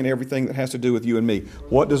anything and everything that has to do with you and me?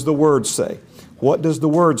 What does the Word say? What does the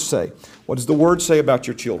Word say? What does the Word say about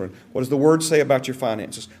your children? What does the Word say about your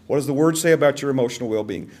finances? What does the Word say about your emotional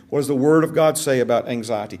well-being? What does the Word of God say about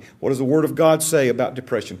anxiety? What does the Word of God say about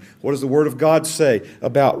depression? What does the Word of God say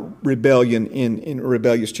about rebellion in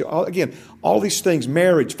rebellious children? Again, all these things,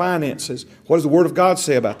 marriage, finances, what does the Word of God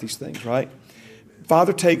say about these things, right?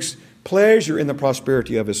 Father takes pleasure in the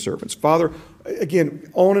prosperity of His servants. Father, again,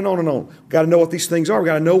 on and on and on. We've got to know what these things are. We've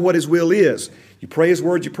got to know what His will is. You pray His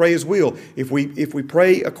word, you pray His will. If we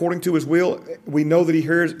pray according to His will, we know that He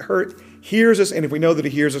hears us, and if we know that He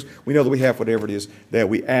hears us, we know that we have whatever it is that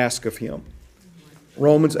we ask of Him.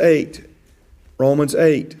 Romans 8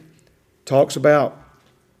 talks about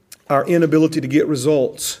our inability to get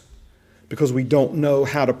results because we don't know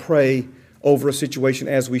how to pray over a situation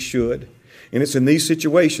as we should. And it's in these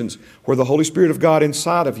situations where the Holy Spirit of God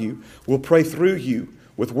inside of you will pray through you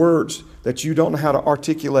with words that you don't know how to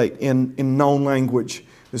articulate in known language.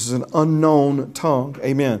 This is an unknown tongue.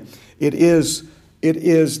 Amen. It is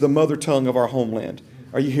the mother tongue of our homeland.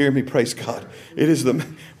 Are you hearing me? Praise God. It is the,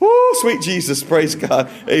 sweet Jesus. Praise God.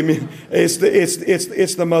 Amen. It's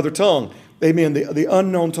the mother tongue. Amen. The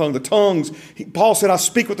unknown tongue. The tongues. Paul said, I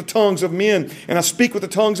speak with the tongues of men and I speak with the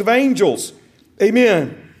tongues of angels.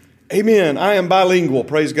 Amen. Amen. I am bilingual.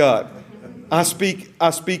 Praise God. I speak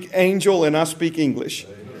angel and I speak English.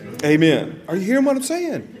 Amen. Are you hearing what I'm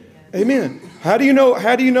saying? Amen. How do you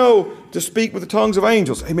know to speak with the tongues of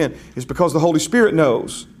angels? Amen. It's because the Holy Spirit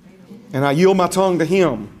knows. And I yield my tongue to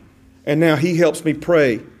Him. And now He helps me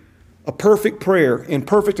pray a perfect prayer in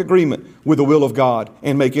perfect agreement with the will of God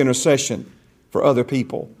and make intercession for other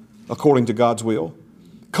people according to God's will.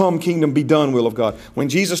 Come, kingdom, be done, will of God. When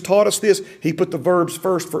Jesus taught us this, He put the verbs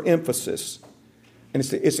first for emphasis. And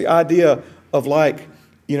it's the idea of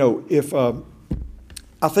if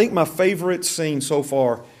I think my favorite scene so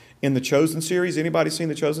far in the Chosen series, anybody seen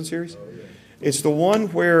the Chosen series? Oh, yeah. It's the one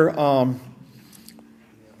where, and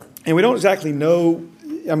we don't exactly know,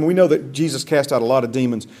 we know that Jesus cast out a lot of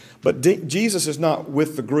demons, but Jesus is not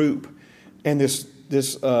with the group, and this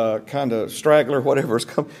kind of straggler, whatever, is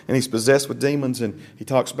come, and he's possessed with demons, and he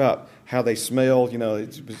talks about how they smell.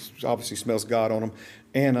 It obviously smells God on them,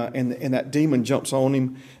 and that demon jumps on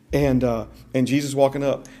him, and Jesus walking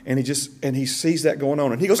up, and he sees that going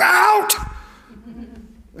on, and he goes, out!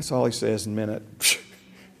 That's all he says in a minute,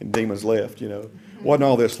 and demons left. Wasn't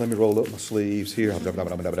all this? Let me roll up my sleeves here.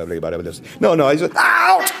 No, he said,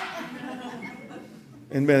 out!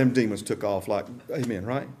 And man, them demons took off like, amen,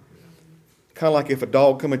 right? Kind of like if a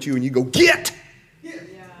dog come at you and you go, get!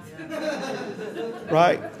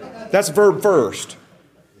 Right? That's verb first.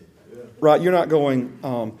 Right? You're not going,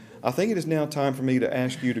 I think it is now time for me to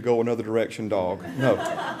ask you to go another direction, dog. No.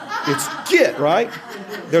 It's get, right?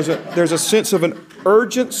 There's a sense of an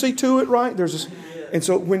urgency to it, right? And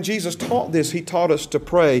so when Jesus taught this, He taught us to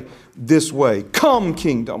pray this way. Come,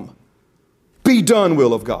 kingdom. Be done,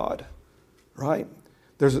 will of God. Right?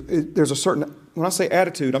 There's a certain, when I say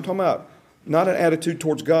attitude, I'm talking about not an attitude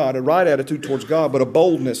towards God, a right attitude towards God, but a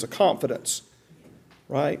boldness, a confidence.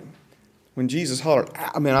 Right? When Jesus hollered,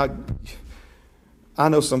 I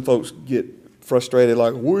know some folks get frustrated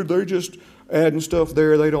like, well, they just adding stuff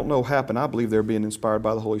there they don't know happened. I believe they're being inspired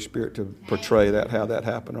by the Holy Spirit to portray how that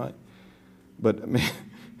happened, right? But,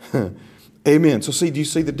 amen. So do you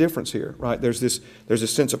see the difference here, right? There's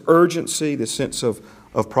this sense of urgency, this sense of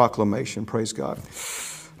proclamation. Praise God.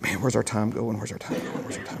 Man, where's our time going?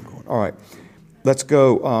 All right. Let's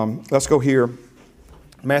go here.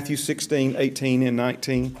 Matthew 16, 18, and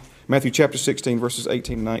 19. Matthew chapter 16, verses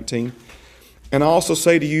 18 and 19. And I also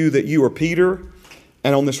say to you that you are Peter,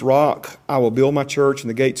 and on this rock I will build my church, and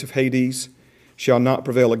the gates of Hades shall not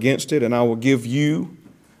prevail against it. And I will give you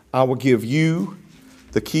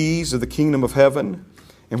the keys of the kingdom of heaven.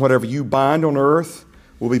 And whatever you bind on earth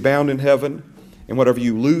will be bound in heaven, and whatever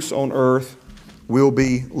you loose on earth will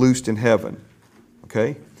be loosed in heaven.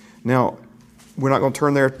 Okay? Now, we're not going to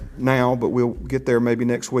turn there now, but we'll get there maybe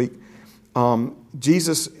next week.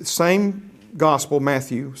 Jesus, same gospel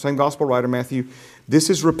writer, Matthew. This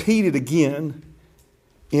is repeated again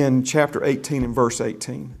in chapter 18 and verse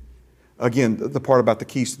 18. Again, the part about the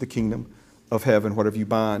keys to the kingdom of heaven. Whatever you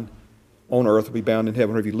bind on earth will be bound in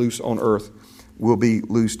heaven. Whatever you loose on earth will be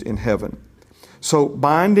loosed in heaven. So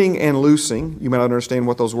binding and loosing, you may not understand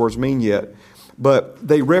what those words mean yet, but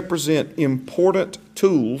they represent important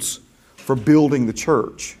tools for building the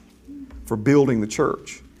church.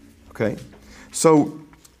 Okay? So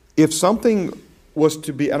if something was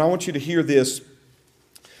to be, and I want you to hear this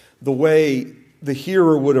the way the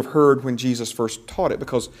hearer would have heard when Jesus first taught it,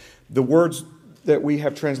 because the words that we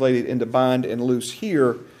have translated into bind and loose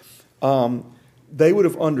here, they would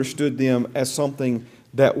have understood them as something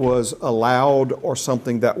that was allowed or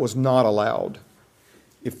something that was not allowed.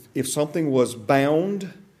 If something was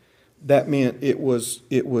bound, that meant it was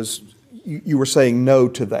you were saying no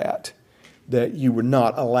to that you would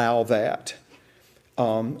not allow that.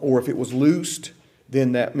 Or if it was loosed,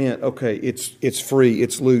 then that meant, okay, it's free,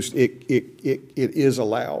 it's loose, it is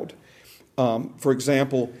allowed. For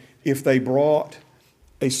example, if they brought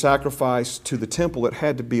a sacrifice to the temple, it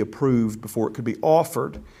had to be approved before it could be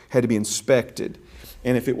offered, had to be inspected.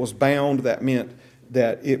 And if it was bound, that meant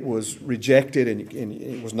that it was rejected and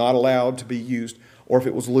it was not allowed to be used. Or if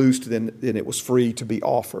it was loosed, then it was free to be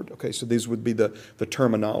offered. Okay, so these would be the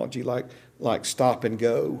terminology, like stop and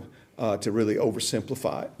go, to really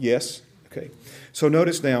oversimplify it. Yes? Okay. So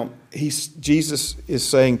notice now, Jesus is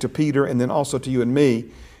saying to Peter and then also to you and me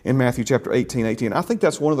in Matthew chapter 18. I think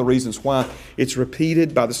that's one of the reasons why it's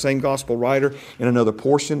repeated by the same gospel writer in another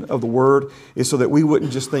portion of the word, is so that we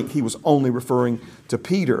wouldn't just think he was only referring to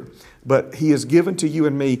Peter. But he has given to you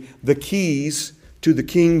and me the keys to the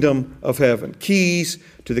kingdom of heaven. Keys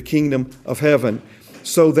to the kingdom of heaven,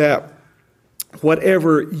 so that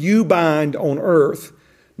whatever you bind on earth,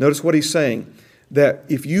 notice what he's saying, that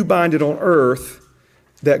if you bind it on earth,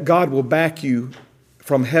 that God will back you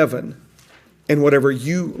from heaven. And whatever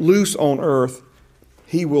you loose on earth,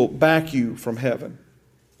 he will back you from heaven.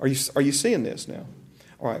 Are you seeing this now?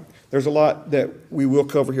 All right. There's a lot that we will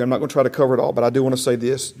cover here. I'm not going to try to cover it all, but I do want to say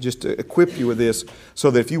this just to equip you with this,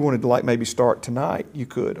 so that if you wanted to maybe start tonight, you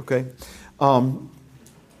could, okay?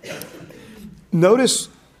 Notice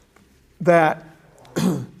that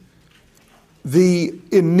the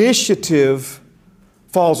initiative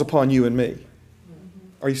falls upon you and me.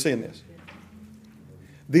 Are you seeing this?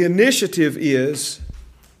 The initiative is,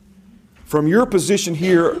 from your position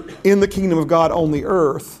here in the kingdom of God on the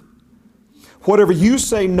earth, whatever you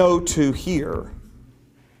say no to here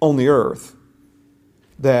on the earth,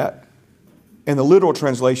 that, and the literal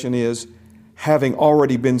translation is, having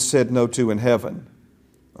already been said no to in heaven.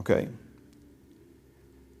 Okay?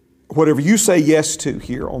 Whatever you say yes to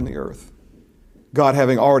here on the earth, God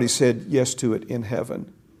having already said yes to it in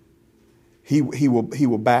heaven, He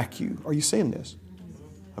will back you. Are you seeing this?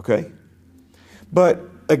 Okay? But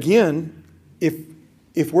again,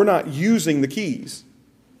 if we're not using the keys,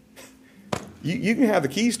 you can have the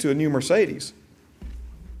keys to a new Mercedes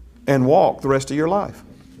and walk the rest of your life.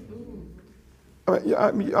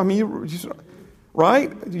 I mean,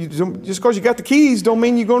 right? Just because you got the keys don't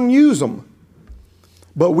mean you're going to use them.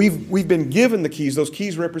 But we've been given the keys. Those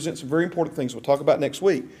keys represent some very important things we'll talk about next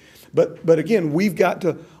week. But again, we've got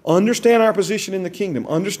to understand our position in the kingdom.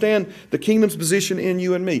 Understand the kingdom's position in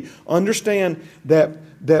you and me. Understand that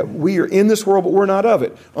we are in this world, but we're not of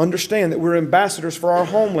it. Understand that we're ambassadors for our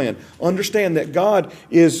homeland. Understand that God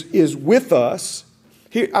is with us.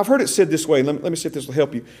 Here, I've heard it said this way. Let me see if this will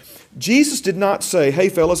help you. Jesus did not say, hey,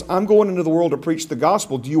 fellas, I'm going into the world to preach the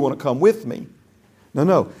gospel. Do you want to come with me?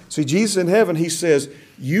 No. See, Jesus in heaven, he says,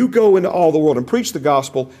 you go into all the world and preach the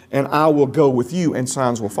gospel, and I will go with you, and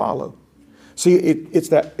signs will follow. See, it's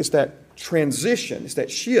that transition, it's that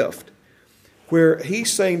shift where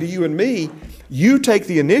he's saying to you and me, you take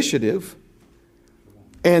the initiative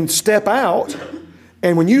and step out,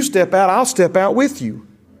 and when you step out, I'll step out with you.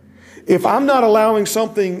 If I'm not allowing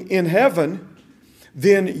something in heaven,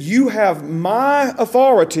 then you have my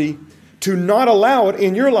authority to not allow it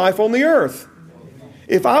in your life on the earth.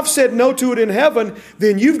 If I've said no to it in heaven,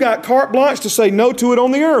 then you've got carte blanche to say no to it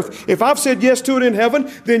on the earth. If I've said yes to it in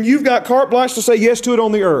heaven, then you've got carte blanche to say yes to it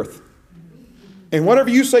on the earth. And whatever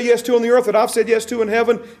you say yes to on the earth that I've said yes to in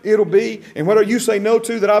heaven, it'll be. And whatever you say no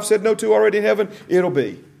to that I've said no to already in heaven, it'll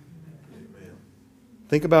be. Amen.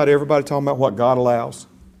 Think about everybody talking about what God allows.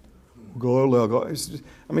 God allows.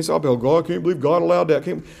 God, I can't believe God allowed that.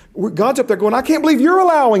 God's up there going, I can't believe you're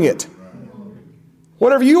allowing it.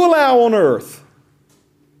 Whatever you allow on earth.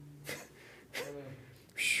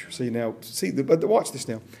 But watch this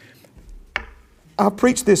now. I've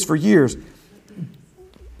preached this for years.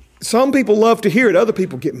 Some people love to hear it. Other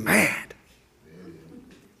people get mad.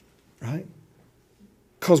 Right?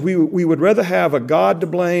 Because we would rather have a God to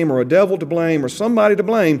blame or a devil to blame or somebody to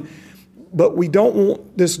blame, but we don't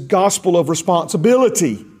want this gospel of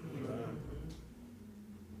responsibility.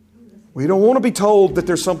 We don't want to be told that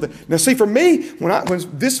there's something. Now see, for me, when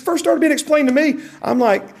this first started being explained to me, I'm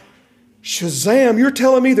like, Shazam, you're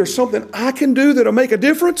telling me there's something I can do that'll make a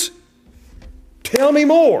difference? Tell me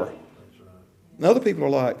more. And other people are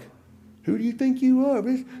like, who do you think you are?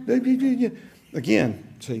 Again,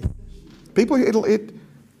 see, People,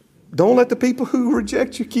 don't let the people who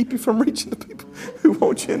reject you keep you from reaching the people who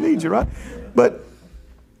want you and need you, right? But,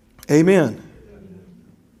 amen.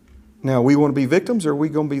 Now, we want to be victims, or are we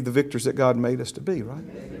going to be the victors that God made us to be, right?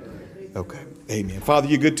 Okay. Amen. Father,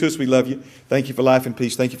 you're good to us. We love you. Thank you for life and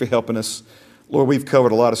peace. Thank you for helping us. Lord, we've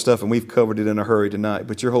covered a lot of stuff, and we've covered it in a hurry tonight.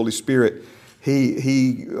 But your Holy Spirit,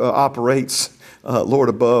 He operates, Lord,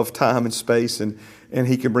 above time and space, and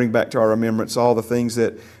He can bring back to our remembrance all the things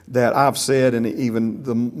that I've said, and even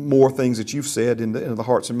the more things that you've said in the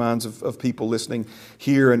hearts and minds of people listening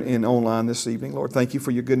here and online this evening. Lord, thank you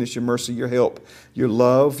for your goodness, your mercy, your help, your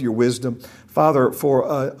love, your wisdom. Father,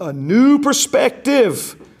 for a new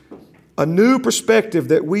perspective,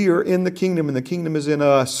 that we are in the kingdom and the kingdom is in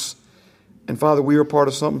us. And Father, we are part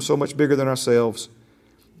of something so much bigger than ourselves,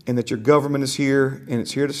 and that your government is here and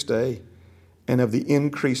it's here to stay. And of the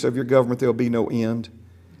increase of your government, there'll be no end.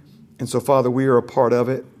 And so, Father, we are a part of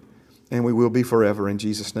it, and we will be forever. In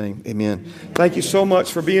Jesus' name, amen. Thank you so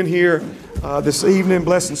much for being here this evening.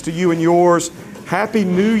 Blessings to you and yours. Happy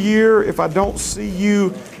New Year if I don't see you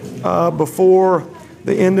before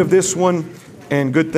the end of this one. And good things.